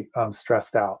pretty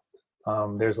stressed out.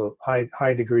 There's a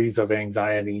high degrees of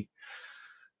anxiety,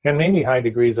 and maybe high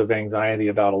degrees of anxiety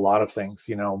about a lot of things,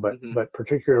 but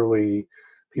particularly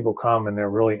people come and they're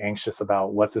really anxious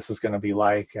about what this is going to be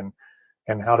like, and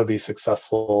how to be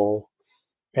successful.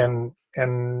 And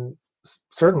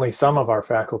certainly some of our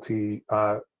faculty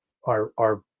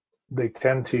are they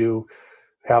tend to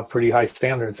have pretty high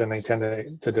standards, and they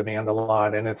tend to demand a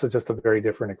lot, and it's just a very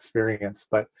different experience.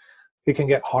 But it can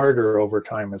get harder over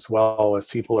time as well, as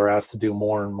people are asked to do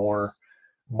more and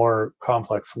more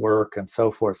complex work and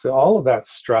so forth. So all of that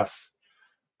stress,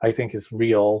 I think, is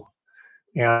real.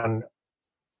 And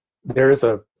there is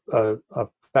a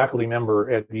faculty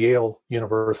member at Yale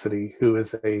University who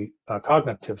is a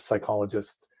cognitive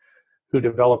psychologist who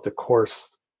developed a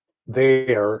course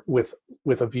there with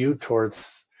a view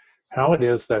towards how it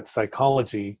is that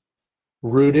psychology,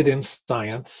 rooted in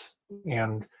science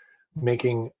and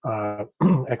making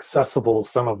accessible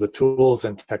some of the tools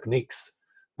and techniques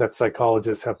that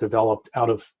psychologists have developed out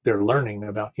of their learning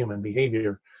about human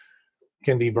behavior,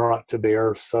 can be brought to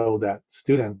bear so that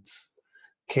students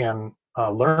can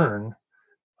learn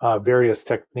various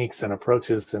techniques and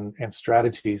approaches and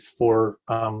strategies for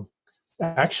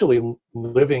actually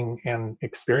living and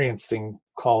experiencing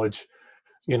college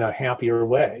in a happier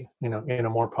way, in a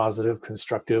more positive,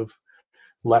 constructive,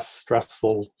 less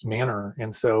stressful manner.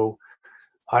 And so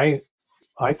I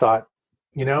I thought,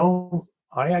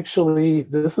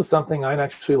 this is something I'd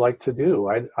actually like to do.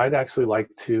 I'd actually like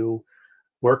to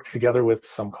work together with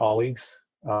some colleagues,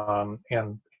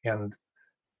 and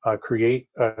create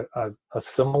a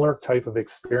similar type of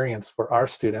experience for our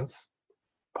students.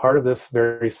 Part of this,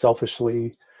 very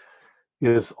selfishly,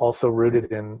 is also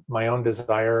rooted in my own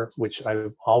desire, which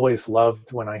I've always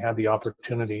loved when I had the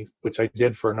opportunity, which I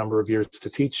did for a number of years, to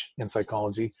teach in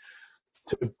psychology,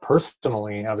 to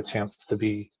personally have a chance to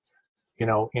be,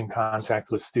 in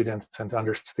contact with students and to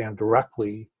understand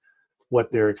directly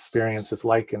what their experience is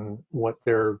like and what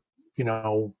they're,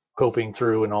 coping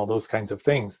through and all those kinds of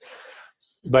things.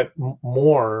 But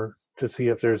more to see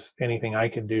if there's anything I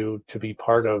can do to be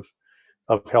part of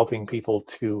helping people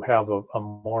to have a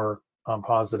more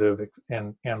positive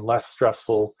and less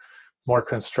stressful, more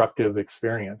constructive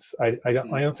experience. I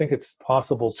don't think it's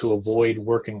possible to avoid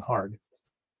working hard.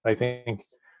 I think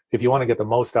if you want to get the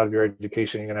most out of your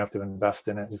education, you're going to have to invest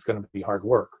in it. It's going to be hard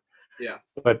work. Yeah.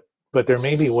 But there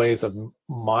may be ways of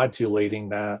modulating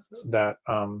that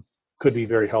could be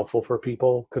very helpful for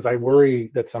people, because I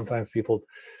worry that sometimes people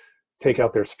take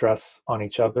out their stress on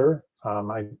each other.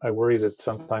 I worry that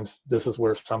sometimes this is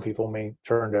where some people may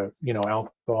turn to,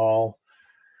 alcohol,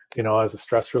 as a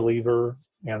stress reliever,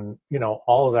 and,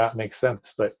 all of that makes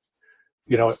sense, but,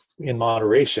 in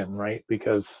moderation, right?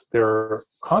 Because there are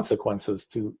consequences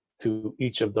to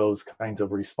each of those kinds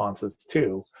of responses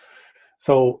too.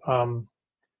 So,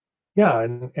 yeah.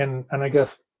 And I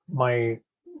guess my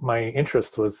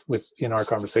interest was in our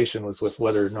conversation was with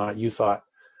whether or not you thought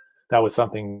that was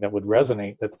something that would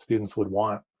resonate, that the students would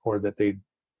want, or that they'd,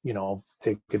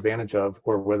 take advantage of,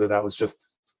 or whether that was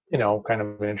just, kind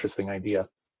of an interesting idea.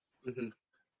 Mm-hmm.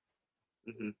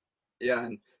 Mm-hmm. Yeah,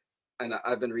 and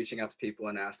I've been reaching out to people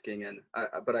and asking, and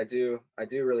but I do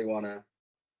really want to,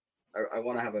 I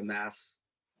want to have a mass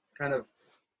kind of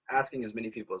asking as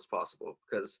many people as possible,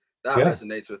 because that Yeah.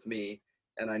 resonates with me,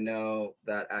 and I know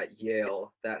that at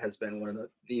Yale that has been one of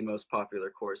the most popular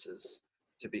courses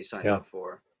to be signed Yeah. up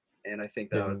for, and I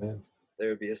think Yeah. that It is. there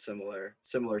would be a similar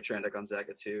trend at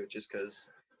Gonzaga too, just because,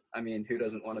 I mean, who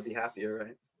doesn't want to be happier,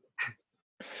 right?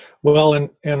 Well,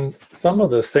 and some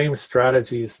of the same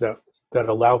strategies that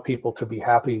allow people to be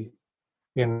happy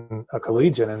in a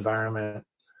collegiate environment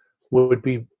would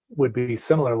be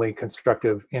similarly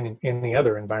constructive in the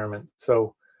other environment.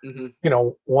 So, Mm-hmm.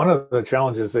 one of the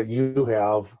challenges that you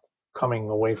have coming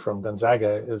away from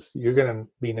Gonzaga is you're going to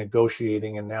be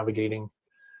negotiating and navigating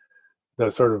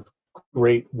the sort of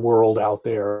great world out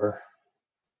there,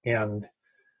 and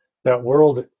that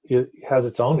world, it has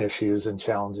its own issues and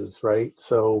challenges, right?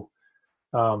 So,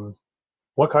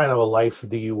 what kind of a life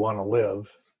do you want to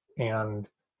live, and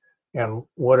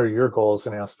what are your goals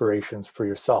and aspirations for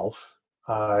yourself,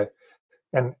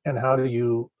 and how do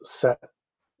you set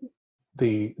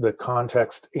the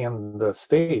context and the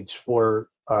stage for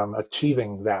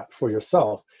achieving that for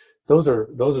yourself? Those are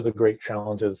the great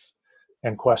challenges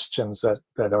and questions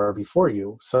that are before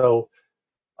you. So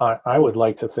I would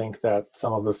like to think that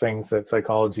some of the things that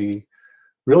psychology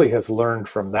really has learned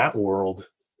from that world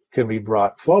can be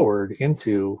brought forward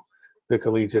into the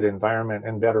collegiate environment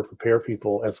and better prepare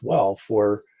people as well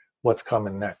for what's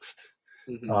coming next.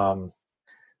 Mm-hmm.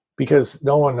 Because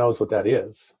no one knows what that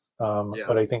is. Yeah.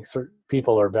 But I think certain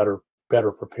people are better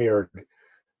prepared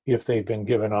if they've been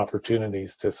given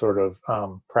opportunities to sort of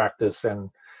practice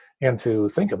and to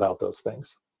think about those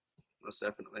things. Most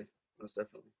definitely. Most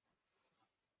definitely.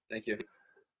 Thank you.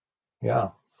 Yeah.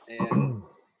 And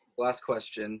last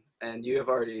question, and you've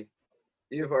already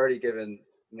given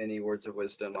many words of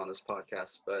wisdom on this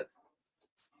podcast, but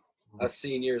us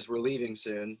seniors, we're leaving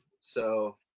soon.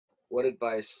 So what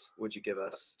advice would you give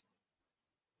us?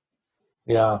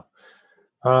 Yeah.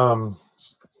 Um,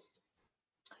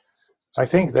 I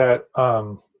think that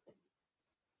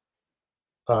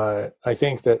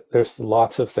there's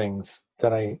lots of things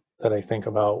that I think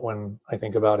about when I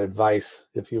think about advice,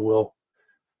 if you will.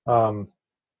 Um,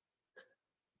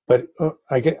 but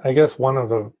I guess one of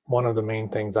the main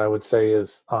things I would say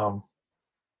is,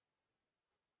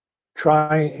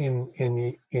 try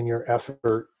in your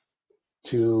effort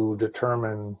to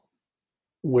determine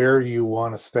where you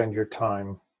want to spend your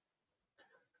time,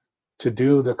 to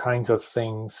do the kinds of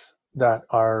things that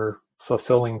are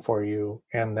fulfilling for you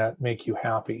and that make you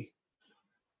happy.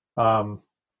 Um,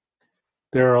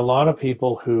 there are a lot of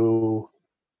people who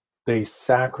they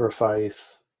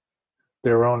sacrifice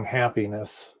their own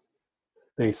happiness.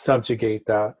 They subjugate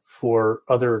that for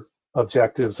other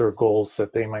objectives or goals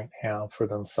that they might have for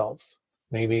themselves.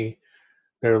 Maybe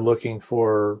they're looking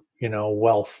for,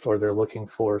 wealth, or they're looking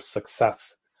for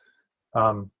success.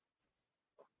 Um,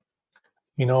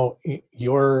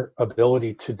 your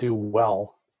ability to do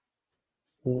well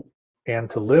and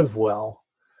to live well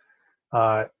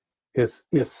uh, is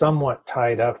somewhat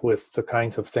tied up with the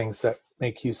kinds of things that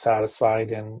make you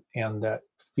satisfied and that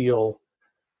feel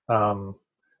um,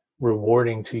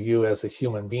 rewarding to you as a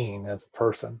human being, as a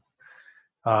person.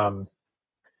 Um,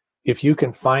 if you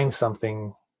can find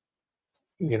something,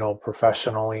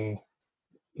 professionally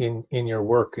in your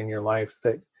work, in your life,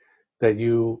 that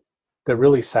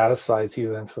really satisfies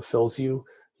you and fulfills you,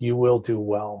 you will do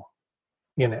well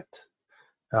in it.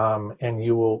 And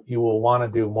you will want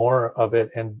to do more of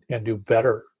it and do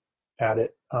better at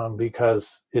it,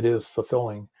 because it is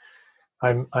fulfilling.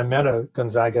 I met a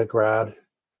Gonzaga grad,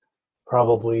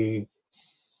 probably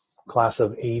class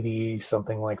of 80,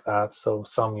 something like that, so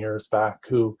some years back,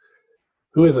 who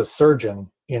is a surgeon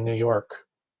in New York.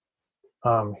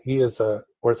 He is a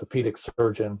orthopedic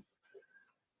surgeon,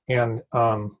 and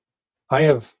I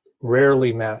have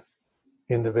rarely met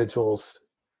individuals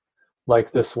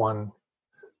like this one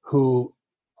who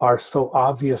are so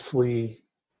obviously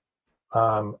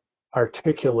um,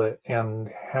 articulate and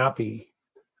happy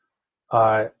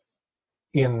uh,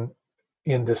 in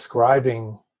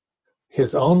describing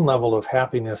his own level of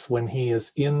happiness when he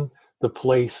is in the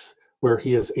place where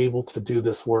he is able to do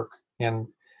this work. And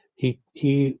he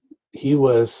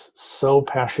was so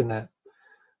passionate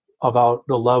about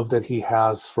the love that he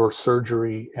has for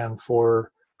surgery and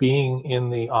for being in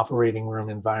the operating room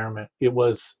environment. It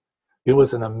was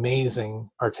an amazing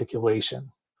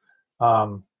articulation.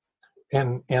 Um,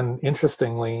 and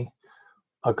interestingly,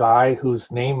 a guy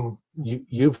whose name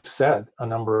you've said a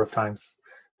number of times,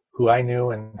 who I knew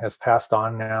and has passed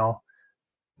on now,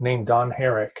 named Don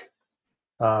Herrick,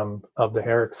 of the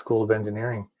Herrick School of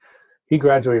Engineering. He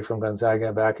graduated from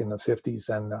Gonzaga back in the 50s,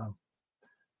 and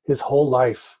his whole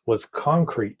life was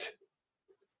concrete.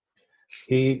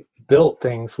 He built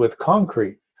things with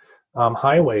concrete,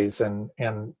 highways and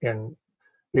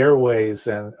airways,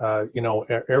 and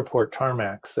airport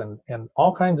tarmacs, and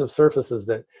all kinds of surfaces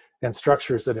and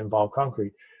structures that involve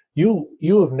concrete. You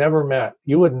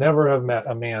would never have met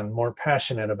a man more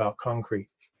passionate about concrete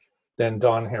than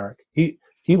Don Herrick.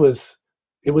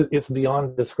 It's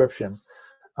beyond description.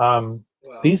 Um,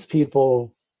 Wow. these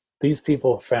people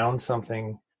found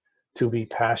something to be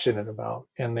passionate about,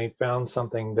 and they found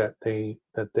something that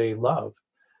they love.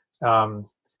 Um,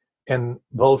 and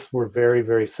both were very,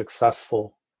 very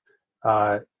successful.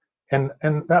 And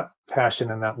that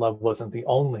passion and that love wasn't the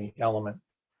only element,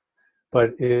 but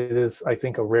it is, I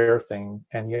think, a rare thing,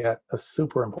 and yet a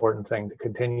super important thing, to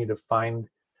continue to find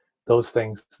those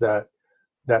things that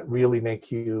really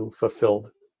make you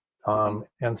fulfilled.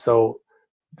 And so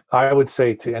I would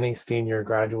say to any senior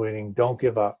graduating, don't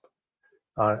give up.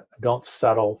 Don't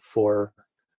settle for,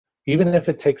 even if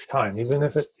it takes time, even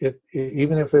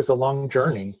if there's a long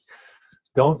journey,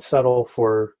 don't settle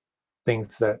for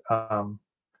things that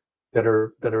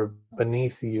are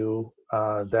beneath you,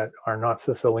 that are not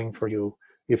fulfilling for you.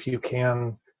 If you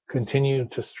can, continue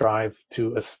to strive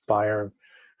to aspire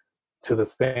to the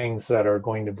things that are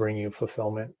going to bring you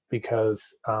fulfillment,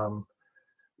 because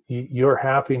your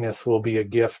happiness will be a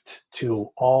gift to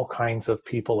all kinds of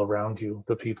people around you,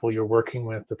 the people you're working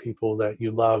with, the people that you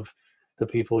love, the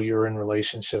people you're in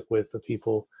relationship with, the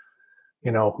people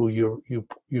who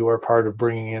you are part of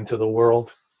bringing into the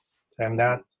world. And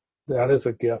that is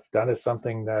a gift. That is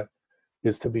something that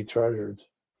is to be treasured.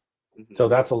 Mm-hmm. So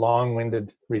that's a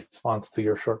long-winded response to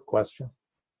your short question.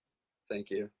 Thank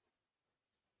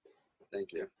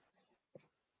you.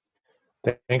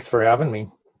 Thanks for having me.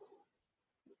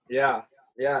 Yeah,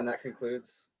 and that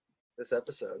concludes this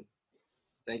episode.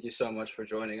 Thank you so much for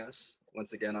joining us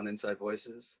once again on Inside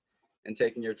Voices, and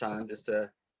taking your time just to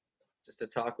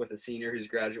talk with a senior who's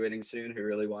graduating soon, who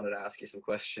really wanted to ask you some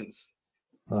questions.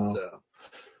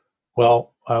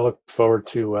 Well, I look forward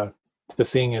to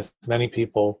seeing as many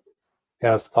people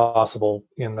as possible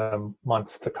in the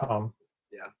months to come.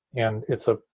 Yeah. And it's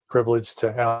a privilege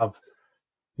to have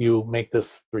you make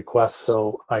this request.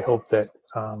 So I hope that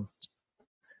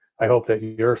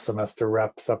your semester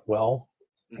wraps up well.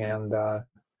 Mm-hmm. And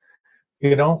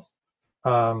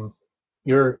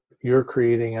you're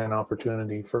creating an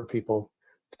opportunity for people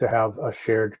to have a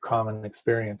shared common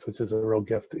experience, which is a real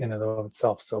gift in and of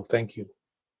itself. So thank you.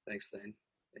 Thanks, Thayne.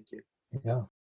 Thank you. Yeah.